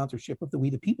co-sponsorship of the We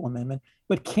the People Amendment,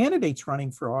 but candidates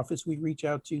running for office, we reach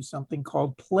out to something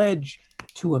called Pledge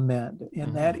to Amend.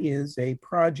 And that is a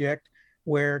project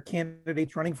where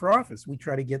candidates running for office, we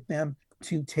try to get them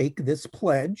to take this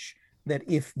pledge that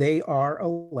if they are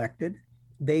elected,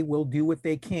 they will do what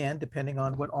they can, depending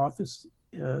on what office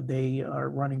they are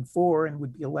running for and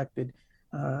would be elected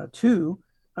to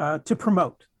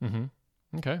promote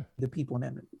Okay. the People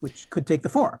Amendment, which could take the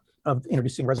form of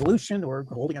introducing a resolution or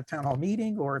holding a town hall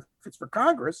meeting, or if it's for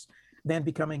Congress, then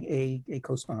becoming a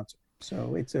co-sponsor.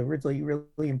 So it's a really,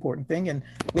 really important thing. And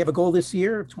we have a goal this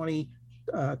year of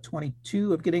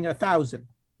 2022 of getting 1,000.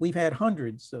 We've had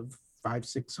hundreds of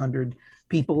 500-600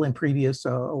 people in previous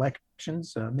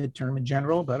elections, midterm in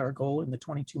general, but our goal in the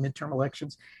 22 midterm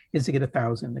elections is to get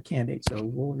 1,000 candidates. So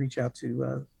we'll reach out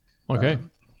to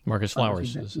Marcus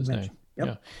Flowers is his name. Yep.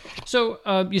 Yeah.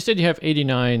 So you said you have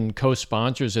 89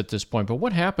 co-sponsors at this point, but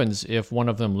what happens if one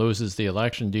of them loses the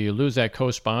election? Do you lose that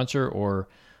co-sponsor, or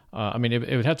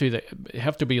it would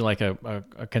have to be like a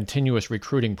continuous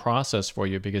recruiting process for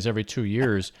you, because every 2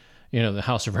 years, the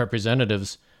House of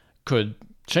Representatives could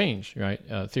change, right?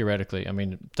 Theoretically,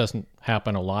 it doesn't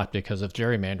happen a lot because of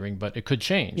gerrymandering, but it could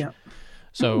change. Yeah.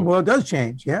 So well, it does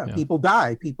change. Yeah. People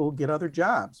die. People get other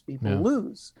jobs. People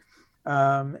lose,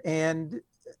 and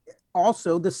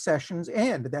also the sessions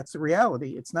end. That's the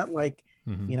reality. It's not like,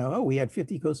 we had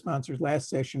 50 co-sponsors last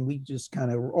session, we just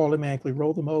kind of automatically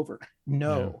roll them over.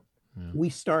 No, we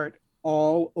start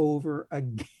all over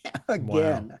again.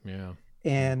 Wow. Yeah.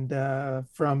 And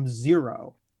from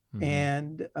zero.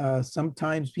 And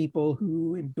sometimes people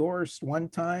who endorsed one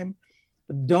time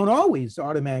don't always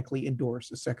automatically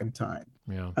endorse a second time,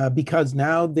 because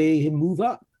now they move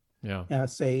up.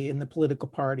 Say in the political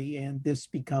party, and this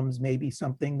becomes maybe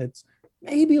something that's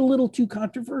maybe a little too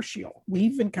controversial.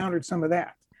 We've encountered some of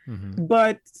that,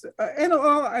 but and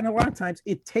a lot of times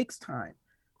it takes time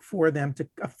for them to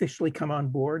officially come on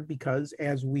board, because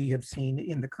as we have seen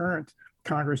in the current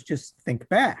Congress, just think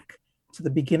back to the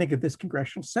beginning of this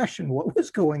congressional session, what was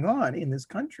going on in this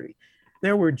country.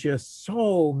 There were just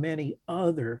so many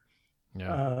other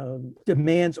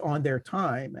demands on their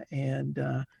time, and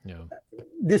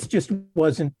this just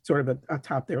wasn't sort of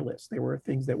atop their list. There were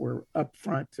things that were up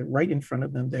front, right in front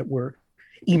of them, that were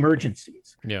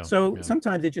emergencies.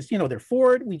 Sometimes it just, they're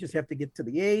for it. We just have to get to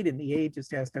the aid, and the aid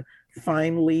just has to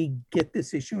finally get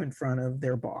this issue in front of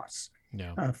their boss. We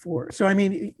got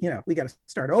to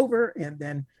start over, and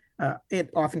then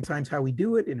oftentimes how we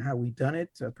do it and how we've done it,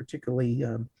 particularly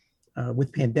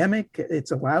with pandemic,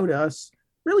 it's allowed us,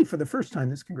 really for the first time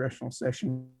this congressional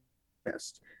session,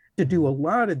 to do a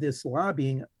lot of this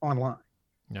lobbying online.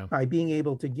 By being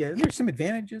able to there's some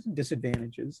advantages and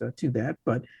disadvantages to that,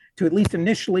 but to at least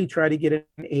initially try to get an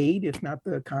aide, if not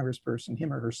the congressperson,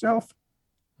 him or herself,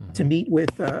 to meet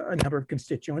with a number of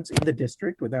constituents in the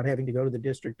district without having to go to the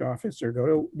district office or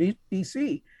go to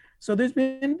DC. So there's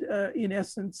been, in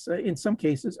essence, in some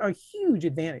cases, a huge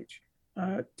advantage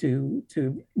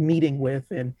to meeting with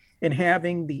and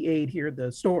having the aide hear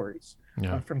the stories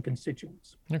from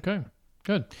constituents. Okay,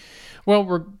 good. Well,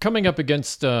 we're coming up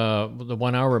against the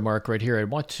 1 hour mark right here. I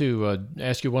want to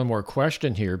ask you one more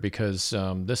question here, because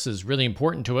this is really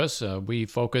important to us. We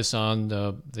focus on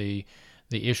the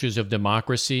issues of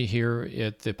democracy here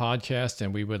at the podcast,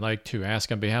 and we would like to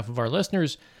ask on behalf of our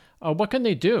listeners, what can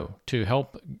they do to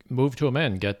help Move to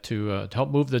Amend, to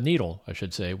help move the needle, I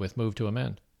should say, with Move to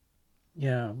Amend?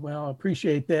 Yeah, well,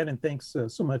 appreciate that, and thanks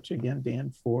so much again,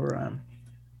 Dan, for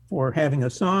having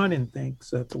us on, and thanks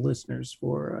to listeners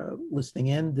for listening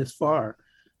in this far.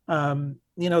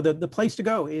 The place to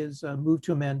go is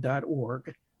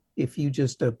movetoamend.org. If you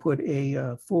just put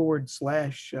a forward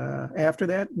slash after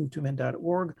that,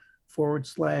 movetoamend.org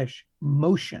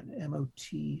 /motion,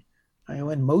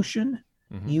 MOTION, motion,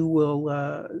 you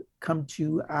will come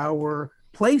to our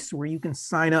place where you can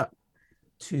sign up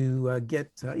to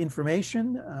get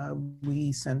information.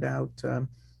 We send out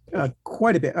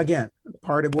quite a bit. Again,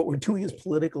 part of what we're doing is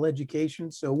political education.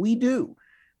 So we do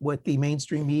what the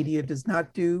mainstream media does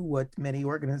not do, what many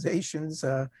organizations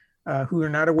who are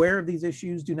not aware of these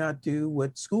issues do not do,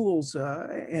 what schools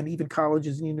and even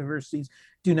colleges and universities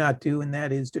do not do, and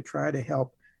that is to try to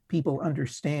help people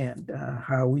understand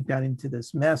how we've got into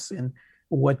this mess and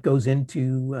what goes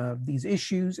into these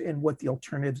issues and what the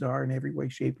alternatives are in every way,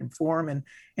 shape, and form,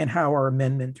 and how our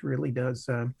amendment really does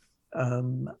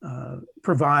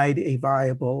provide a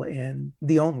viable and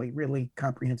the only really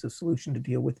comprehensive solution to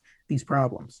deal with these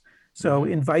problems. So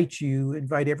invite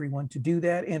everyone to do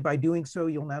that. And by doing so,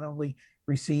 you'll not only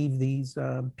receive these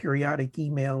periodic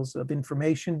emails of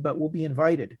information, but will be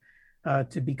invited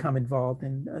to become involved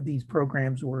in these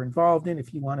programs we're involved in.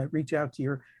 If you want to reach out to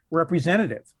your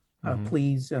representative,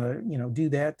 please, do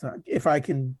that. If I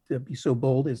can be so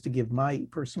bold as to give my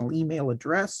personal email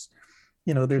address,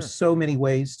 there's so many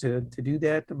ways to do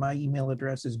that. My email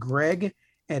address is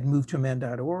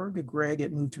greg@movetoamend.org,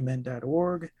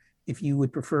 greg@movetoamend.org. If you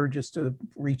would prefer just to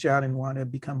reach out and want to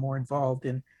become more involved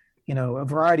in, a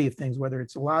variety of things, whether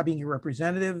it's lobbying your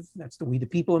representative, that's the We the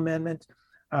People Amendment,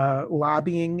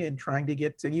 lobbying and trying to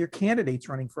get your candidates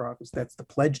running for office, that's the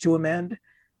Pledge to Amend,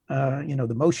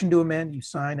 the motion to amend, you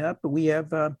sign up. But we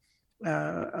have,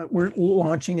 we're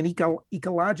launching an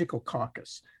ecological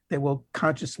caucus that will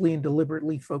consciously and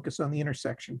deliberately focus on the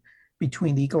intersection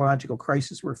between the ecological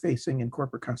crisis we're facing and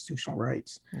corporate constitutional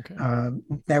rights. Okay.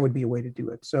 That would be a way to do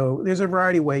it. So there's a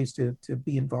variety of ways to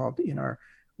be involved in our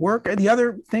work. And the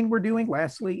other thing we're doing,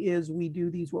 lastly, is we do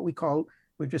these,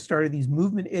 we've just started these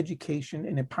movement education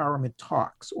and empowerment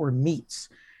talks, or meets.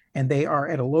 And they are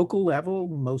at a local level,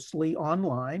 mostly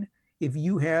online. If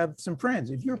you have some friends,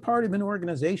 if you're part of an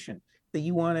organization that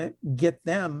you want to get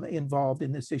them involved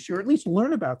in this issue, or at least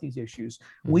learn about these issues,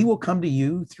 we will come to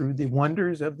you through the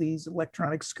wonders of these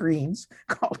electronic screens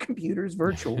called computers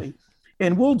virtually.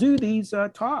 And we'll do these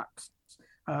talks.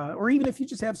 Or even if you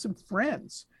just have some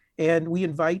friends, and we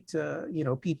invite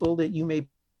people that you may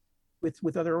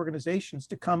with other organizations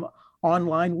to come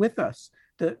online with us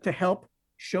to help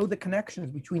show the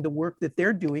connections between the work that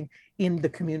they're doing in the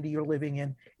community you're living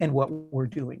in and what we're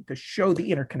doing, to show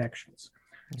the interconnections.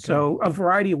 Okay. So a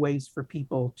variety of ways for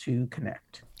people to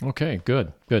connect. Okay,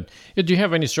 good. Do you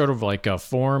have any sort of like a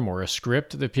form or a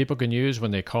script that people can use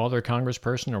when they call their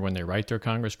congressperson or when they write their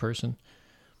congressperson?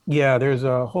 Yeah, there's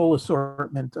a whole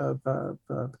assortment of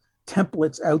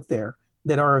templates out there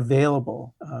that are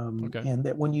available. And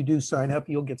that when you do sign up,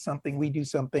 you'll get something. We do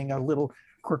something, a little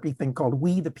quirky thing called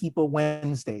We the People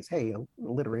Wednesdays. Hey,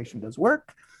 alliteration does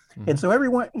work. And so every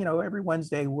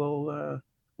Wednesday we'll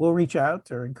reach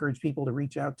out or encourage people to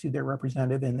reach out to their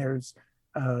representative. And there's,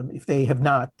 if they have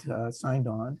not signed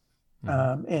on,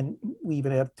 and we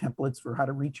even have templates for how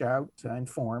to reach out and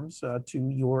forms to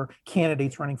your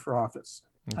candidates running for office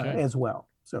as well.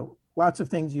 So lots of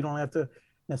things. You don't have to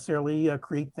necessarily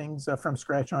create things from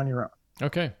scratch on your own.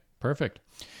 Okay, perfect.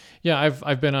 Yeah,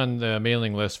 I've been on the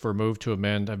mailing list for Move to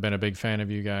Amend. I've been a big fan of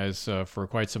you guys for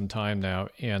quite some time now,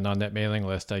 and on that mailing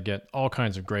list, I get all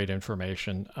kinds of great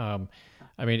information.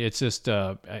 I mean, it's just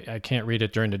I can't read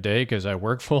it during the day because I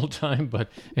work full time, but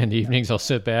in the evenings I'll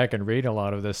sit back and read a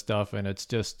lot of this stuff, and it's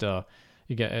just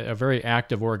you get a very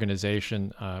active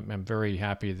organization. I'm very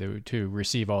happy to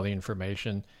receive all the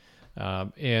information.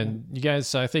 And you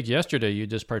guys, I think yesterday you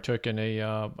just partook in a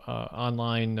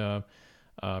online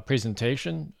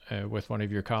presentation with one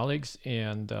of your colleagues,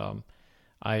 and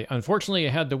I unfortunately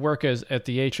had to work at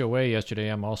the HOA yesterday.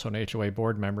 I'm also an HOA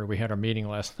board member. We had our meeting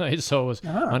last night, so I was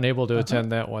unable to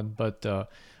attend that one. But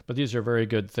these are very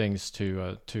good things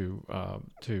to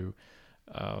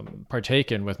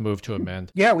partake in with Move to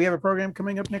Amend. Yeah, we have a program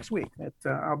coming up next week that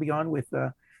I'll be on with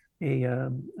a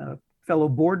fellow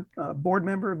board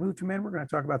member of Move to Amend. We're going to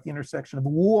talk about the intersection of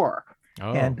war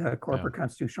and corporate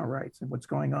constitutional rights and what's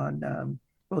going on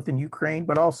both in Ukraine,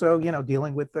 but also,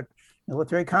 dealing with the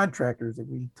military contractors that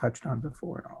we touched on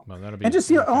before and all. Well, and just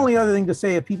the only other thing to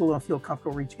say, if people don't feel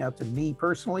comfortable reaching out to me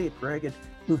personally at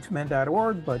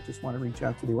greg@movetoamend.org, but just want to reach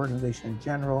out to the organization in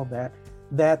general, that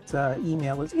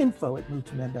email is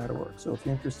info@movetoamend.org. So if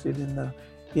you're interested in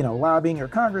lobbying or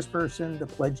congressperson, the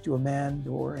pledge to amend,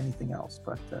 or anything else.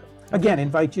 But again,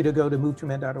 invite you to go to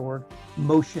movetoamend.org,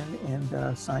 motion,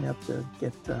 and sign up to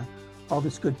get all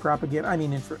this good propaganda.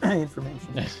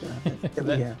 Information.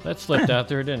 That slipped out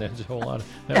there, didn't it? There's a whole lot of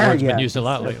that word's been used a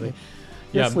lot lately.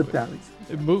 Yeah, slipped out.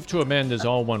 Move to Amend is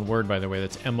all one word, by the way.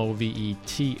 That's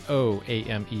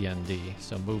MOVETOAMEND.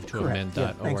 So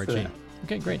movetoamend.org. Yeah,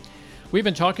 okay, great. We've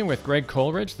been talking with Greg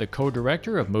Coleridge, the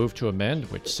co-director of Move to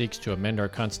Amend, which seeks to amend our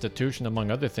Constitution,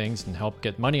 among other things, and help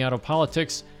get money out of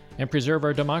politics and preserve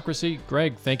our democracy.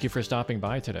 Greg, thank you for stopping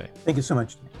by today. Thank you so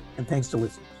much, and thanks to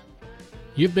listeners.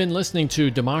 You've been listening to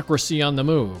Democracy on the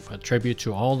Move, a tribute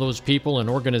to all those people and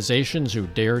organizations who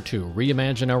dare to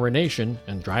reimagine our nation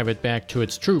and drive it back to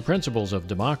its true principles of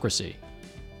democracy.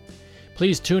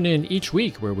 Please tune in each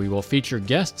week where we will feature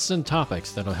guests and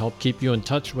topics that will help keep you in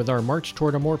touch with our march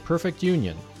toward a more perfect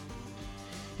union.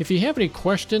 If you have any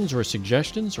questions or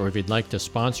suggestions, or if you'd like to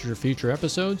sponsor future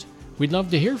episodes, we'd love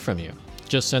to hear from you.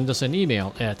 Just send us an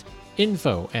email at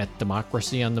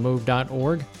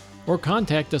info@democracyonthemove.org or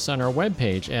contact us on our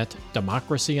webpage at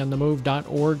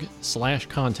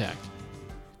democracyonthemove.org/contact.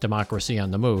 Democracy on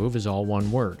the Move is all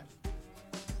one word.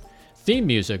 Theme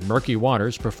music, Murky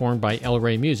Waters, performed by El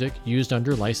Rey Music, used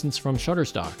under license from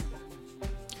Shutterstock.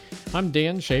 I'm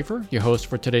Dan Schaefer, your host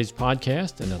for today's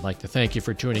podcast, and I'd like to thank you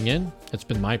for tuning in. It's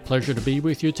been my pleasure to be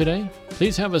with you today.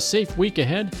 Please have a safe week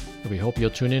ahead, and we hope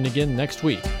you'll tune in again next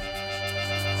week.